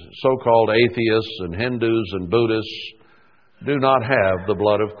and so-called atheists and Hindus and Buddhists do not have the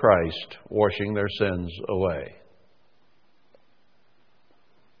blood of Christ washing their sins away.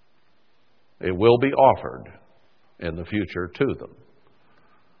 It will be offered in the future to them.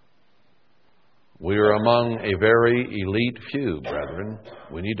 We are among a very elite few, brethren.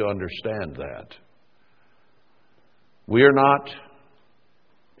 We need to understand that. We are not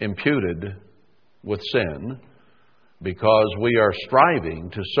imputed with sin because we are striving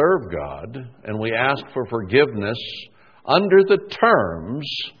to serve God and we ask for forgiveness under the terms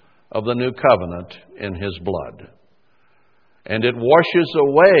of the new covenant in His blood. And it washes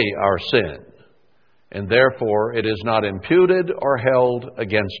away our sin, and therefore it is not imputed or held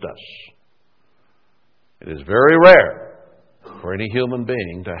against us. It is very rare for any human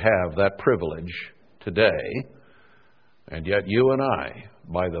being to have that privilege today, and yet you and I,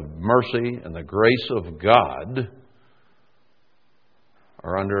 by the mercy and the grace of God,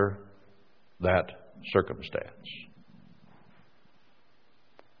 are under that circumstance.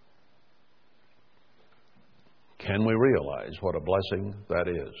 Can we realize what a blessing that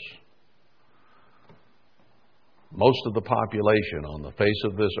is? Most of the population on the face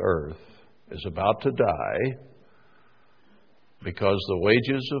of this earth is about to die because the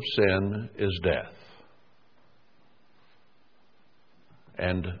wages of sin is death.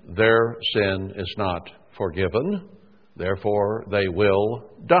 And their sin is not forgiven, therefore they will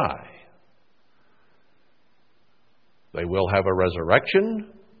die. They will have a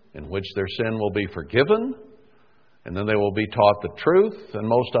resurrection in which their sin will be forgiven, and then they will be taught the truth, and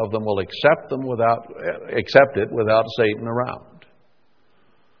most of them will accept it without Satan around.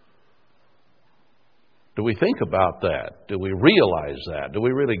 Do we think about that? Do we realize that? Do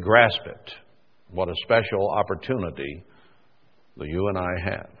we really grasp it? What a special opportunity that you and I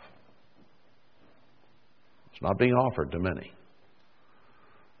have. It's not being offered to many.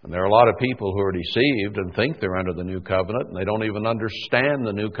 And there are a lot of people who are deceived and think they're under the new covenant, and they don't even understand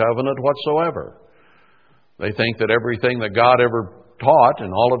the new covenant whatsoever. They think that everything that God ever taught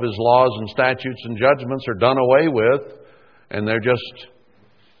and all of His laws and statutes and judgments are done away with, and they're just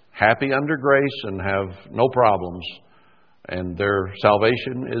happy under grace and have no problems, and their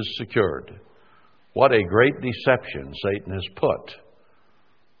salvation is secured. What a great deception Satan has put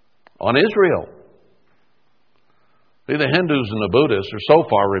on Israel. See, the Hindus and the Buddhists are so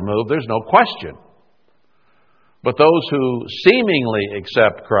far removed, there's no question. But those who seemingly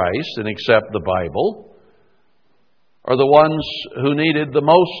accept Christ and accept the Bible are the ones who needed the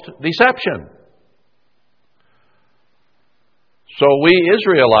most deception. So we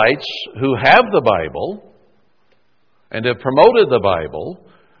Israelites who have the Bible and have promoted the Bible,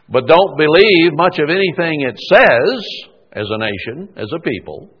 but don't believe much of anything it says as a nation, as a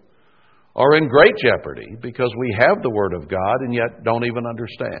people, are in great jeopardy because we have the Word of God and yet don't even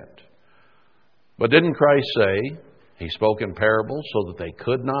understand. But didn't Christ say He spoke in parables so that they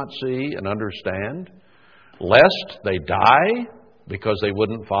could not see and understand, lest they die because they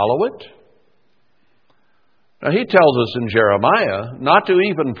wouldn't follow it? Now, He tells us in Jeremiah not to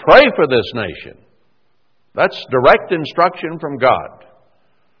even pray for this nation. That's direct instruction from God.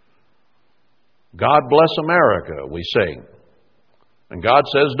 God bless America, we sing. And God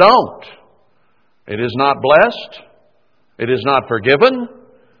says, don't. It is not blessed. It is not forgiven.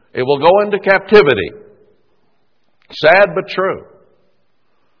 It will go into captivity. Sad but true.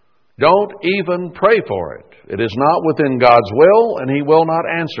 Don't even pray for it. It is not within God's will, and He will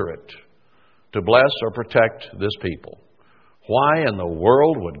not answer it to bless or protect this people. Why in the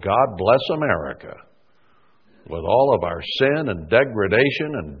world would God bless America with all of our sin and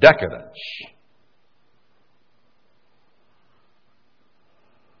degradation and decadence?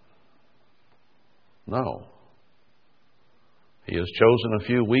 No. He has chosen a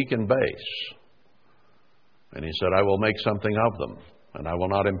few weak and base. And He said, I will make something of them, and I will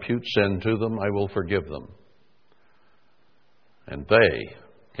not impute sin to them, I will forgive them. And they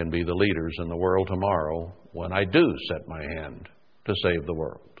can be the leaders in the world tomorrow when I do set my hand to save the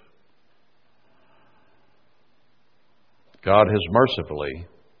world. God has mercifully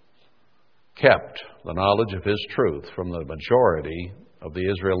kept the knowledge of His truth from the majority of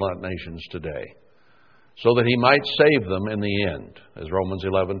the Israelite nations today, so that He might save them in the end. As Romans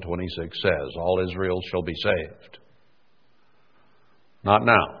 11:26 says, all Israel shall be saved. Not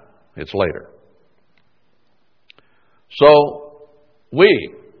now, it's later. So,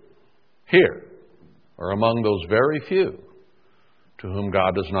 we here are among those very few to whom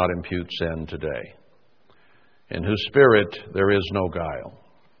God does not impute sin today, in whose spirit there is no guile.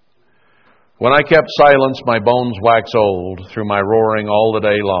 When I kept silence, my bones wax old through my roaring all the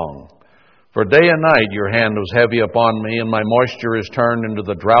day long. For day and night your hand was heavy upon me, and my moisture is turned into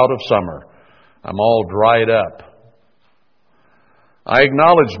the drought of summer. I'm all dried up. I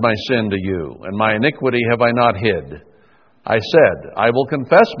acknowledged my sin to you, and my iniquity have I not hid. I said, I will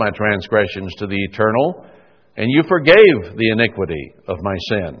confess my transgressions to the Eternal, and you forgave the iniquity of my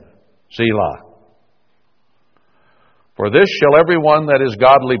sin. Selah. For this shall every one that is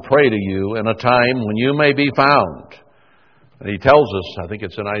godly pray to you in a time when you may be found. And he tells us, I think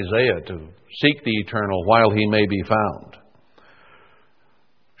it's in Isaiah, to seek the eternal while he may be found.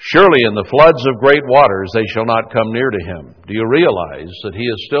 Surely in the floods of great waters they shall not come near to him. Do you realize that he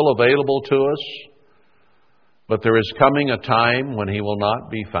is still available to us? But there is coming a time when he will not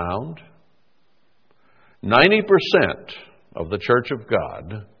be found. 90% of the church of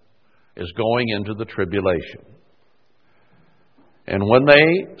God is going into the tribulation. And when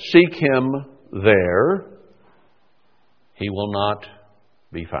they seek him there, he will not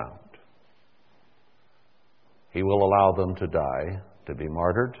be found. He will allow them to die, to be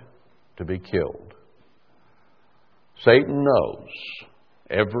martyred, to be killed. Satan knows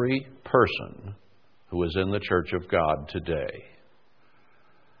every person who is in the church of God today.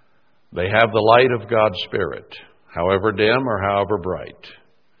 They have the light of God's Spirit, however dim or however bright,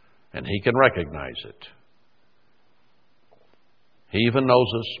 and he can recognize it. He even knows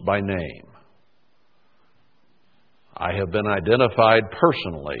us by name. I have been identified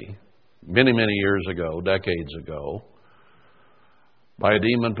personally many, many years ago, decades ago, by a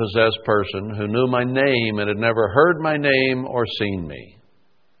demon-possessed person who knew my name and had never heard my name or seen me.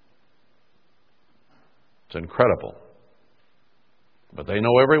 It's incredible. But they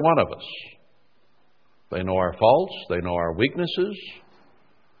know every one of us. They know our faults, they know our weaknesses,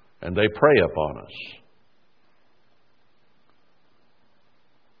 and they prey upon us.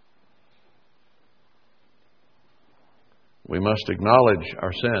 We must acknowledge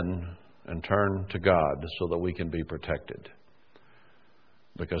our sin and turn to God so that we can be protected.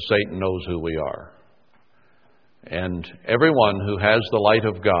 Because Satan knows who we are. And everyone who has the light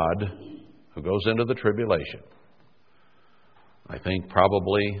of God, who goes into the tribulation, I think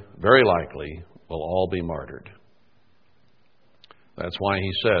probably, very likely, will all be martyred. That's why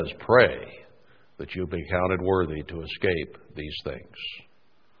he says, pray that you be counted worthy to escape these things.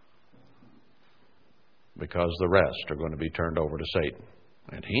 Because the rest are going to be turned over to Satan.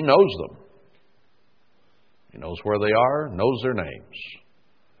 And he knows them. He knows where they are, knows their names.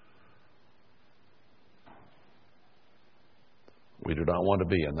 We do not want to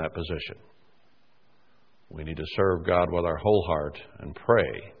be in that position. We need to serve God with our whole heart and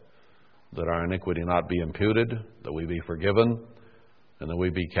pray that our iniquity not be imputed, that we be forgiven, and that we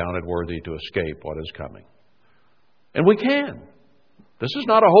be counted worthy to escape what is coming. And we can. This is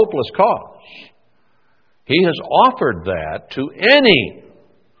not a hopeless cause. He has offered that to any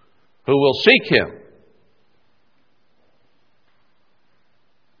who will seek him.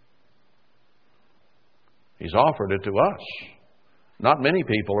 He's offered it to us. Not many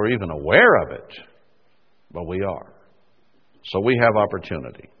people are even aware of it, but we are. So we have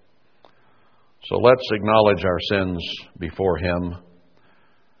opportunity. So let's acknowledge our sins before him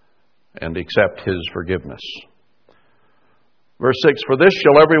and accept his forgiveness. Verse 6, for this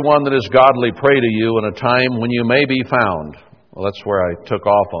shall every one that is godly pray to you in a time when you may be found. Well, that's where I took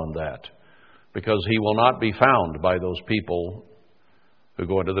off on that. Because he will not be found by those people who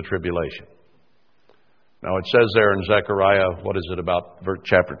go into the tribulation. Now it says there in Zechariah, what is it, about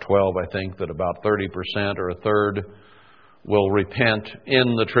chapter 12, I think, that about 30% or a third will repent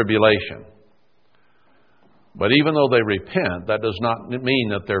in the tribulation. But even though they repent, that does not mean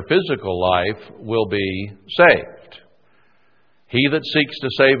that their physical life will be saved. He that seeks to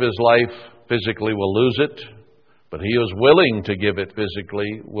save his life physically will lose it, but he who is willing to give it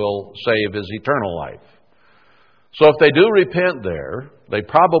physically will save his eternal life. So if they do repent there, they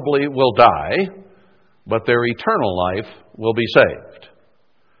probably will die, but their eternal life will be saved.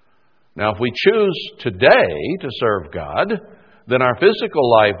 Now, if we choose today to serve God, then our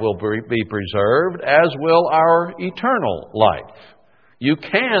physical life will be preserved, as will our eternal life. You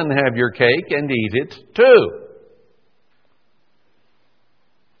can have your cake and eat it too.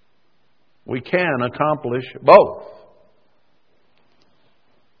 We can accomplish both.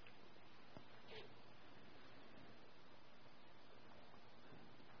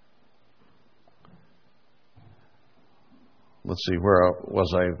 Let's see, where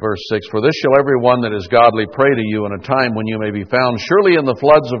was I? Verse 6, for this shall every one that is godly pray to you in a time when you may be found. Surely in the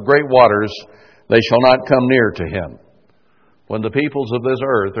floods of great waters they shall not come near to him. When the peoples of this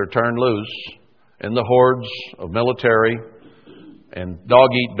earth are turned loose in the hordes of military and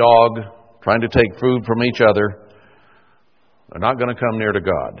dog-eat-dog, trying to take food from each other, they're not going to come near to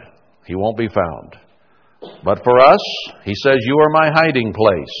God. He won't be found. But for us, he says, you are my hiding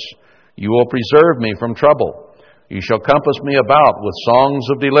place. You will preserve me from trouble. You shall compass me about with songs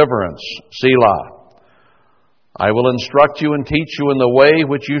of deliverance. Selah. I will instruct you and teach you in the way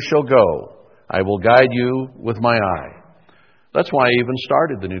which you shall go. I will guide you with my eye. That's why I even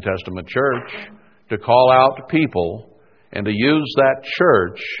started the New Testament church, to call out people and to use that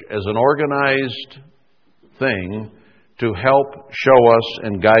church as an organized thing to help show us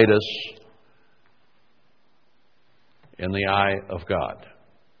and guide us in the eye of God.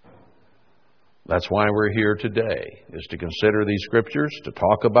 That's why we're here today, is to consider these Scriptures, to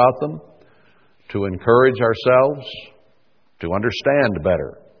talk about them, to encourage ourselves, to understand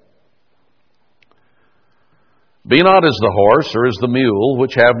better. Be not as the horse or as the mule,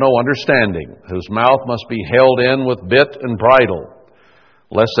 which have no understanding, whose mouth must be held in with bit and bridle,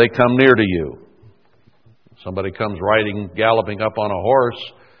 lest they come near to you. Somebody comes galloping up on a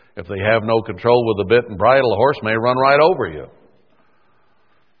horse. If they have no control with the bit and bridle, the horse may run right over you.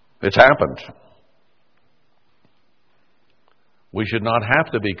 It's happened. We should not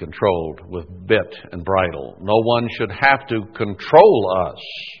have to be controlled with bit and bridle. No one should have to control us.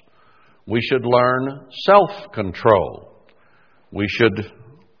 We should learn self-control. We should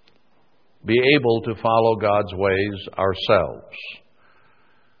be able to follow God's ways ourselves.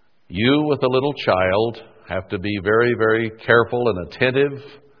 You, with a little child, have to be very, very careful and attentive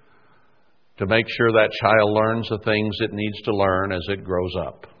to make sure that child learns the things it needs to learn as it grows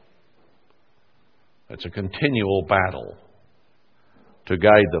up. It's a continual battle to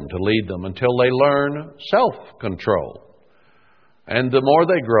guide them, to lead them, until they learn self-control. And the more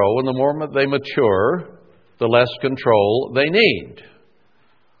they grow and the more they mature, the less control they need.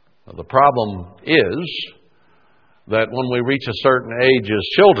 The problem is that when we reach a certain age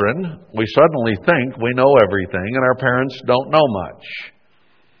as children, we suddenly think we know everything and our parents don't know much.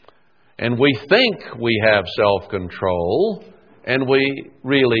 And we think we have self-control, and we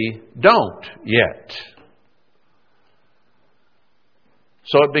really don't yet.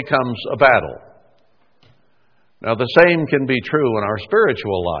 So it becomes a battle. Now, the same can be true in our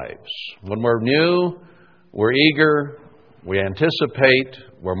spiritual lives. When we're new, we're eager, we anticipate,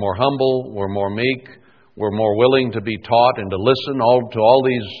 we're more humble, we're more meek, we're more willing to be taught and to listen to all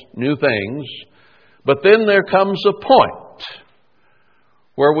these new things. But then there comes a point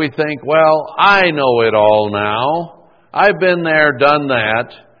where we think, well, I know it all now. I've been there, done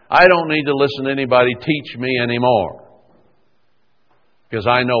that. I don't need to listen to anybody teach me anymore, because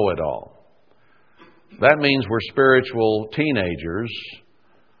I know it all. That means we're spiritual teenagers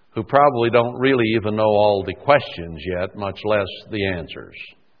who probably don't really even know all the questions yet, much less the answers.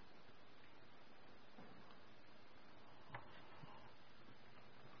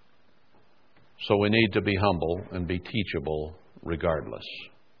 So we need to be humble and be teachable regardless,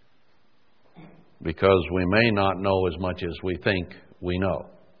 because we may not know as much as we think we know.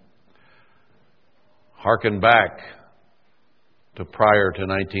 Harken back to prior to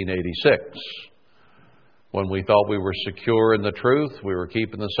 1986, when we thought we were secure in the truth, we were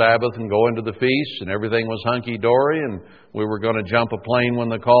keeping the Sabbath and going to the feast, and everything was hunky-dory, and we were going to jump a plane when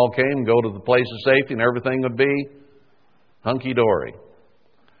the call came, go to the place of safety, and everything would be hunky-dory.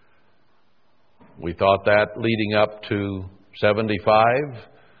 We thought that leading up to 75,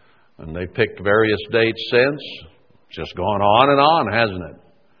 and they picked various dates since. Just gone on and on, hasn't it?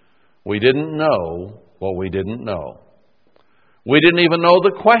 We didn't know what we didn't know. We didn't even know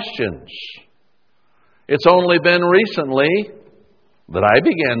the questions. It's only been recently that I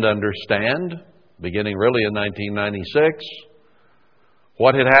began to understand, beginning really in 1996,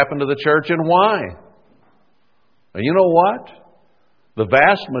 what had happened to the church and why. And you know what? The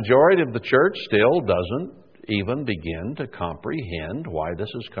vast majority of the church still doesn't even begin to comprehend why this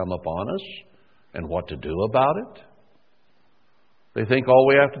has come upon us and what to do about it. They think all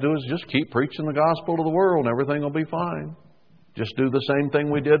we have to do is just keep preaching the gospel to the world and everything will be fine. Just do the same thing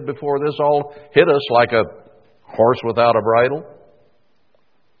we did before this all hit us like a horse without a bridle.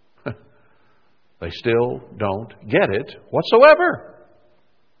 They still don't get it whatsoever.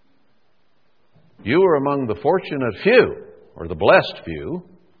 You are among the fortunate few, or the blessed few,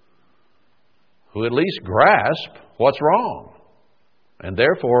 who at least grasp what's wrong, and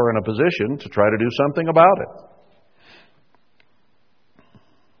therefore are in a position to try to do something about it.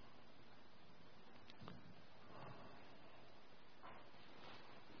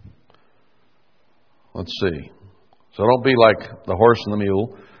 Let's see. So don't be like the horse and the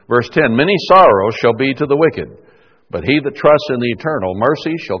mule. Verse 10, many sorrows shall be to the wicked, but he that trusts in the eternal,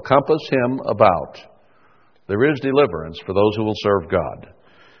 mercy shall compass him about. There is deliverance for those who will serve God.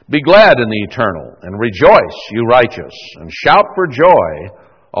 Be glad in the eternal, and rejoice, you righteous, and shout for joy,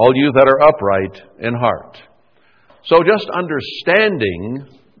 all you that are upright in heart. So just understanding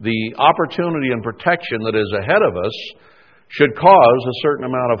the opportunity and protection that is ahead of us should cause a certain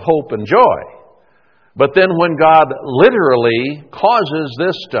amount of hope and joy. But then when God literally causes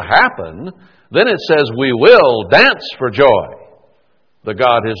this to happen, then it says we will dance for joy that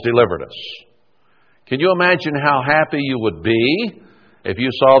God has delivered us. Can you imagine how happy you would be if you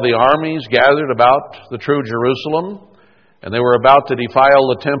saw the armies gathered about the true Jerusalem and they were about to defile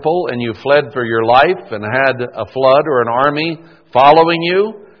the temple and you fled for your life and had a flood or an army following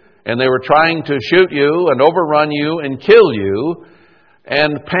you and they were trying to shoot you and overrun you and kill you,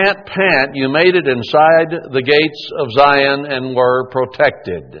 and pant, you made it inside the gates of Zion and were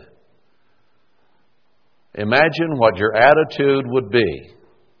protected. Imagine what your attitude would be.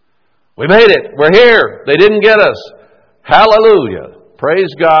 We made it. We're here. They didn't get us. Hallelujah.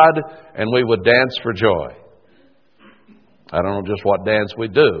 Praise God. And we would dance for joy. I don't know just what dance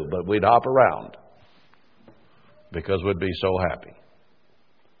we'd do, but we'd hop around because we'd be so happy.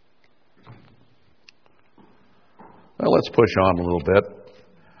 Well, let's push on a little bit.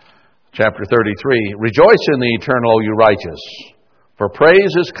 Chapter 33. Rejoice in the eternal, O you righteous, for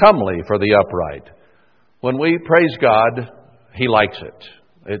praise is comely for the upright. When we praise God, He likes it.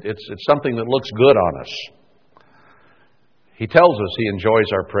 It's something that looks good on us. He tells us He enjoys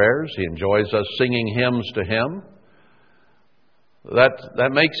our prayers. He enjoys us singing hymns to Him.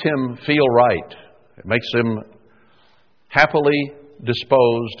 That makes Him feel right. It makes Him happily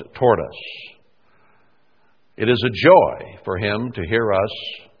disposed toward us. It is a joy for Him to hear us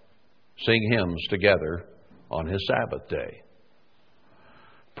sing hymns together on His Sabbath day.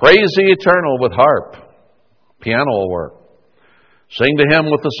 Praise the Eternal with harp, piano work. Sing to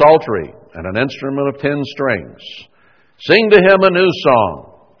Him with the psaltery and an instrument of 10 strings. Sing to Him a new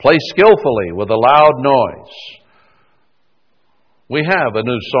song. Play skillfully with a loud noise. We have a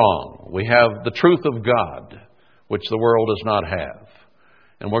new song. We have the truth of God, which the world does not have.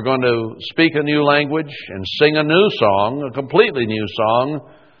 And we're going to speak a new language and sing a new song, a completely new song,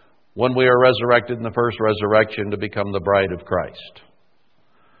 when we are resurrected in the first resurrection to become the bride of Christ.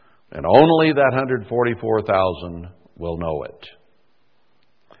 And only that 144,000 will know it.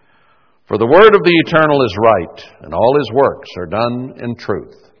 For the word of the Eternal is right, and all His works are done in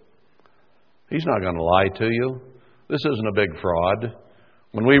truth. He's not going to lie to you. This isn't a big fraud.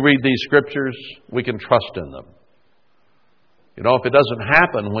 When we read these scriptures, we can trust in them. You know, if it doesn't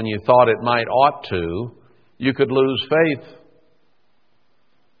happen when you thought it might ought to, you could lose faith.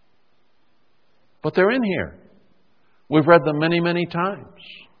 But they're in here. We've read them many, many times.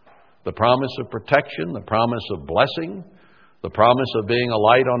 The promise of protection, the promise of blessing, the promise of being a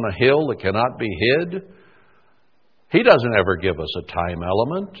light on a hill that cannot be hid. He doesn't ever give us a time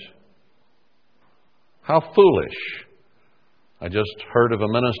element. How foolish. I just heard of a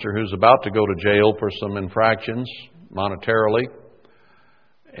minister who's about to go to jail for some infractions monetarily.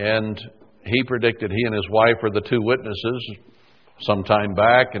 And he predicted he and his wife were the two witnesses some time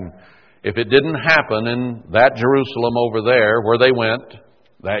back. And if it didn't happen in that Jerusalem over there where they went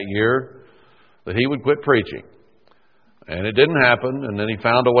that year, that he would quit preaching. And it didn't happen, and then he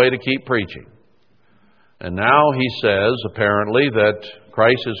found a way to keep preaching. And now he says, apparently, that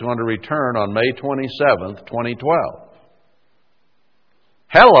Christ is going to return on May 27th, 2012.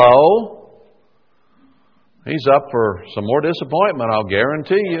 Hello! He's up for some more disappointment, I'll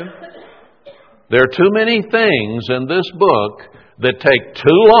guarantee you. There are too many things in this book that take too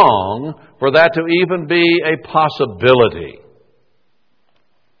long for that to even be a possibility.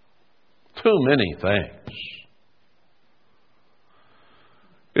 Too many things.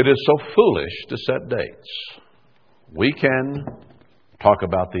 It is so foolish to set dates. We can talk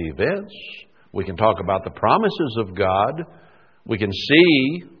about the events. We can talk about the promises of God. We can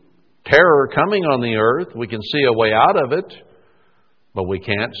see terror coming on the earth. We can see a way out of it. But we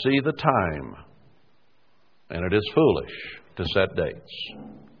can't see the time. And it is foolish to set dates.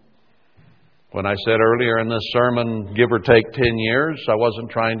 When I said earlier in this sermon, give or take 10 years, I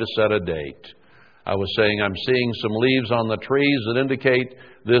wasn't trying to set a date. I was saying I'm seeing some leaves on the trees that indicate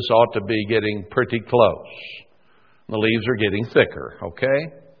this ought to be getting pretty close. The leaves are getting thicker,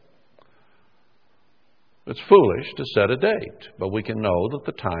 okay? It's foolish to set a date, but we can know that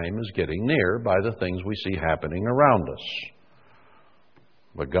the time is getting near by the things we see happening around us.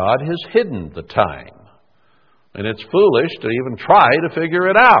 But God has hidden the time, and it's foolish to even try to figure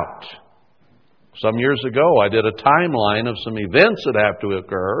it out. Some years ago, I did a timeline of some events that have to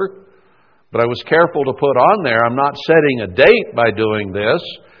occur, but I was careful to put on there, I'm not setting a date by doing this.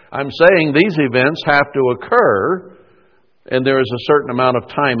 I'm saying these events have to occur, and there is a certain amount of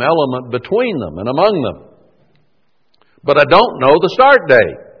time element between them and among them. But I don't know the start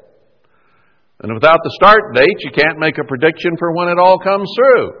date. And without the start date, you can't make a prediction for when it all comes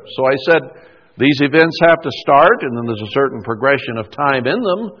through. So I said, these events have to start, and then there's a certain progression of time in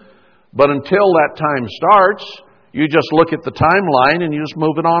them. But until that time starts, you just look at the timeline and you just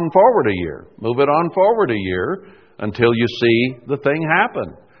move it on forward a year. Move it on forward a year until you see the thing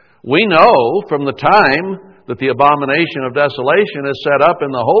happen. We know from the time that the abomination of desolation is set up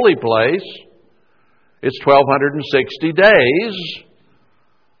in the holy place, it's 1,260 days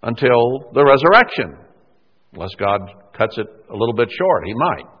until the resurrection. Unless God cuts it a little bit short. He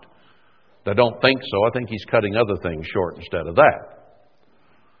might. I don't think so. I think He's cutting other things short instead of that.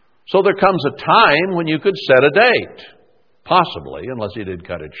 So there comes a time when you could set a date. Possibly, unless He did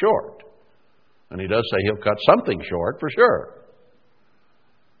cut it short. And He does say He'll cut something short for sure.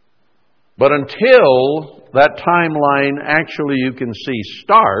 But until that timeline actually you can see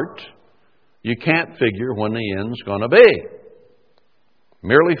start, you can't figure when the end's going to be.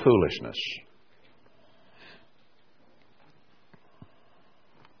 Merely foolishness.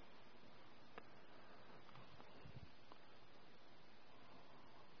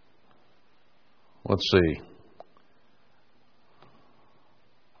 Let's see.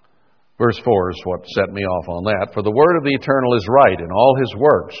 Verse 4 is what set me off on that. For the word of the Eternal is right, and all His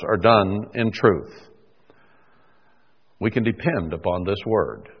works are done in truth. We can depend upon this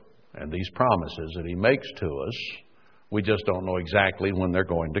word and these promises that He makes to us. We just don't know exactly when they're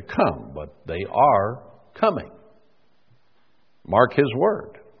going to come, but they are coming. Mark His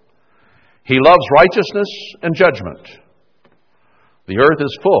word. He loves righteousness and judgment. The earth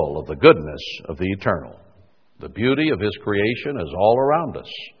is full of the goodness of the Eternal. The beauty of His creation is all around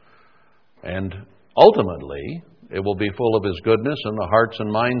us. And ultimately, it will be full of His goodness in the hearts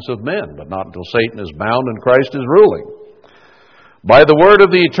and minds of men, but not until Satan is bound and Christ is ruling. By the word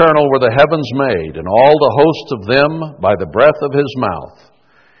of the Eternal were the heavens made, and all the hosts of them by the breath of His mouth.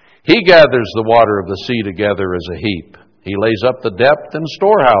 He gathers the water of the sea together as a heap. He lays up the depth in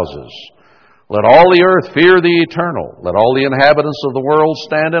storehouses. Let all the earth fear the Eternal. Let all the inhabitants of the world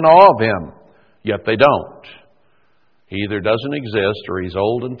stand in awe of Him. Yet they don't. He either doesn't exist, or He's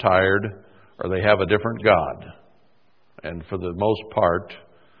old and tired, or they have a different God. And for the most part,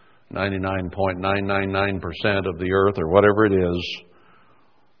 99.999% of the earth, or whatever it is,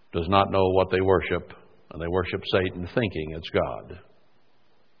 does not know what they worship, and they worship Satan thinking it's God.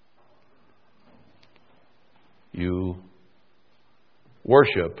 You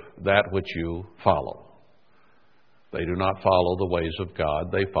worship that which you follow. They do not follow the ways of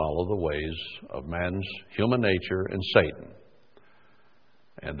God. They follow the ways of man's human nature and Satan.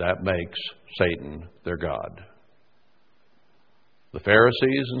 And that makes Satan their God. The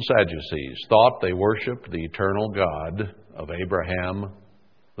Pharisees and Sadducees thought they worshiped the eternal God of Abraham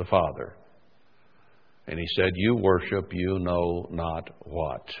the father. And He said, you worship you know not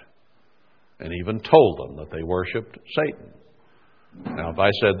what. And even told them that they worshiped Satan. Now, if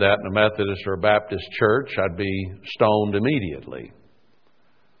I said that in a Methodist or a Baptist church, I'd be stoned immediately.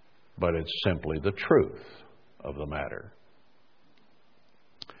 But it's simply the truth of the matter.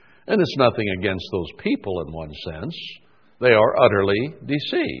 And it's nothing against those people in one sense. They are utterly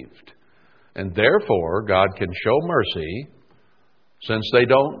deceived. And therefore, God can show mercy since they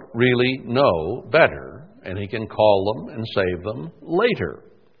don't really know better. And He can call them and save them later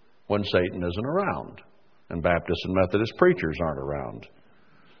when Satan isn't around. And Baptist and Methodist preachers aren't around.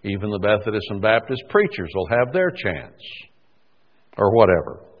 Even the Methodist and Baptist preachers will have their chance. Or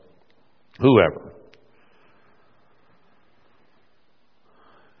whatever. Whoever.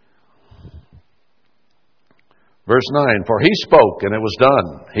 Verse 9, for He spoke, and it was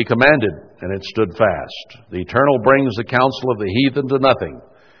done. He commanded, and it stood fast. The Eternal brings the counsel of the heathen to nothing.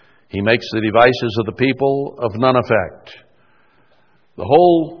 He makes the devices of the people of none effect. The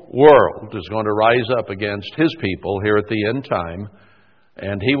whole world is going to rise up against His people here at the end time,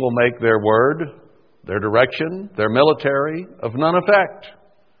 and He will make their word, their direction, their military of none effect.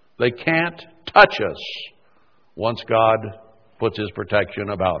 They can't touch us once God puts His protection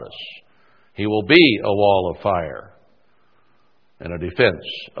about us. He will be a wall of fire and a defense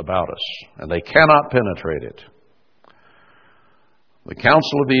about us, and they cannot penetrate it. The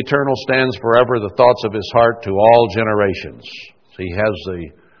counsel of the Eternal stands forever, the thoughts of His heart to all generations. He has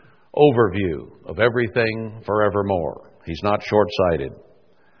the overview of everything forevermore. He's not short-sighted.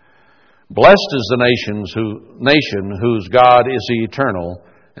 Blessed is the nation whose God is the Eternal,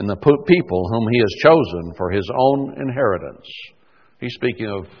 and the people whom He has chosen for His own inheritance. He's speaking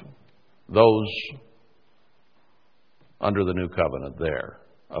of those under the new covenant there.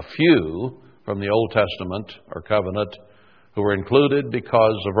 A few from the Old Testament or covenant who were included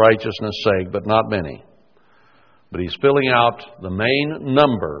because of righteousness' sake, but not many. But He's filling out the main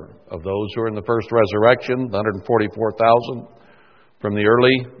number of those who are in the first resurrection, the 144,000 from the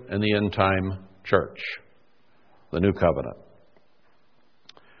early and the end time church, the new covenant.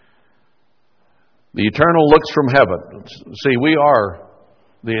 The Eternal looks from heaven. See, we are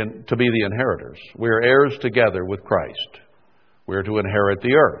to be the inheritors. We are heirs together with Christ. we're to inherit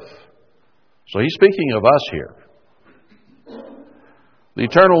the earth. So he's speaking of us here. The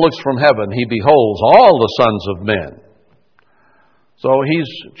Eternal looks from heaven. He beholds all the sons of men. So he's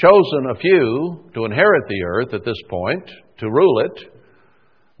chosen a few to inherit the earth at this point, to rule it.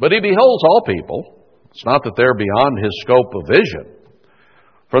 But he beholds all people. It's not that they're beyond his scope of vision.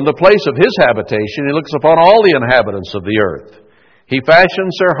 From the place of his habitation, he looks upon all the inhabitants of the earth. He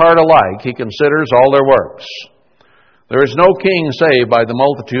fashions their heart alike. He considers all their works. There is no king saved by the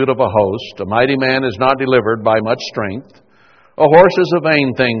multitude of a host. A mighty man is not delivered by much strength. A horse is a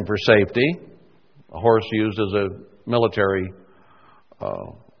vain thing for safety. A horse used as a military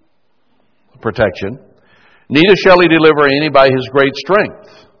protection. Neither shall he deliver any by his great strength.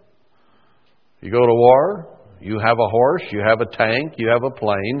 You go to war, you have a horse, you have a tank, you have a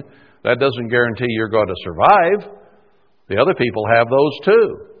plane. That doesn't guarantee you're going to survive. The other people have those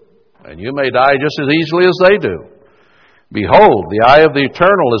too. And you may die just as easily as they do. Behold, the eye of the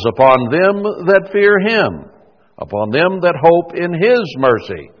Eternal is upon them that fear him, upon them that hope in his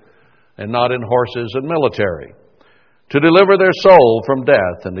mercy, and not in horses and military, to deliver their soul from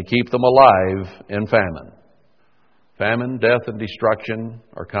death and to keep them alive in famine. Famine, death, and destruction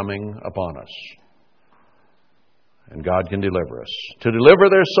are coming upon us. And God can deliver us. To deliver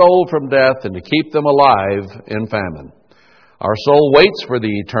their soul from death and to keep them alive in famine. Our soul waits for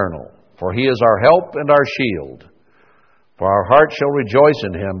the Eternal, for he is our help and our shield. For our heart shall rejoice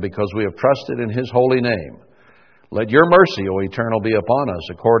in him, because we have trusted in his holy name. Let your mercy, O Eternal, be upon us,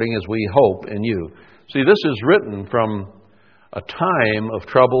 according as we hope in you. See, this is written from a time of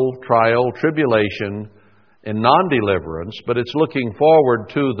trouble, trial, tribulation, and non-deliverance, but it's looking forward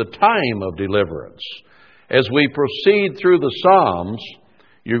to the time of deliverance. As we proceed through the Psalms,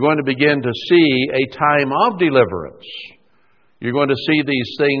 you're going to begin to see a time of deliverance. You're going to see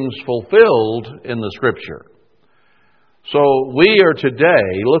these things fulfilled in the Scripture. So we are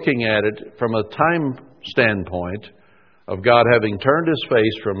today looking at it from a time standpoint of God having turned his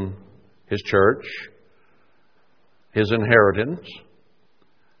face from his church, his inheritance,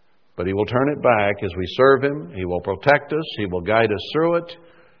 but he will turn it back as we serve him. He will protect us. He will guide us through it.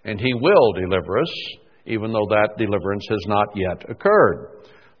 And he will deliver us, even though that deliverance has not yet occurred.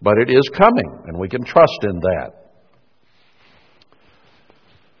 But it is coming, and we can trust in that.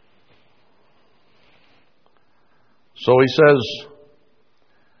 So he says,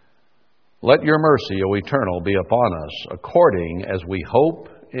 let your mercy, O Eternal, be upon us, according as we hope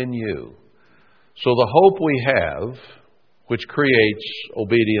in you. So the hope we have, which creates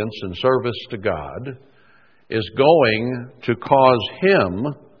obedience and service to God, is going to cause him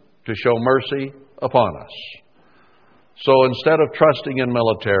to show mercy upon us. So instead of trusting in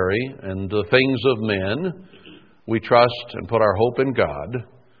military and the things of men, we trust and put our hope in God.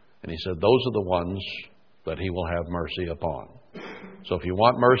 And he said, those are the ones that he will have mercy upon. So if you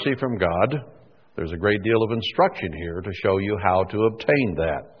want mercy from God, there's a great deal of instruction here to show you how to obtain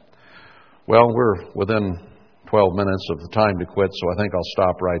that. Well, we're within 12 minutes of the time to quit, so I think I'll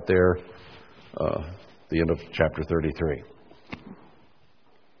stop right there, the end of chapter 33.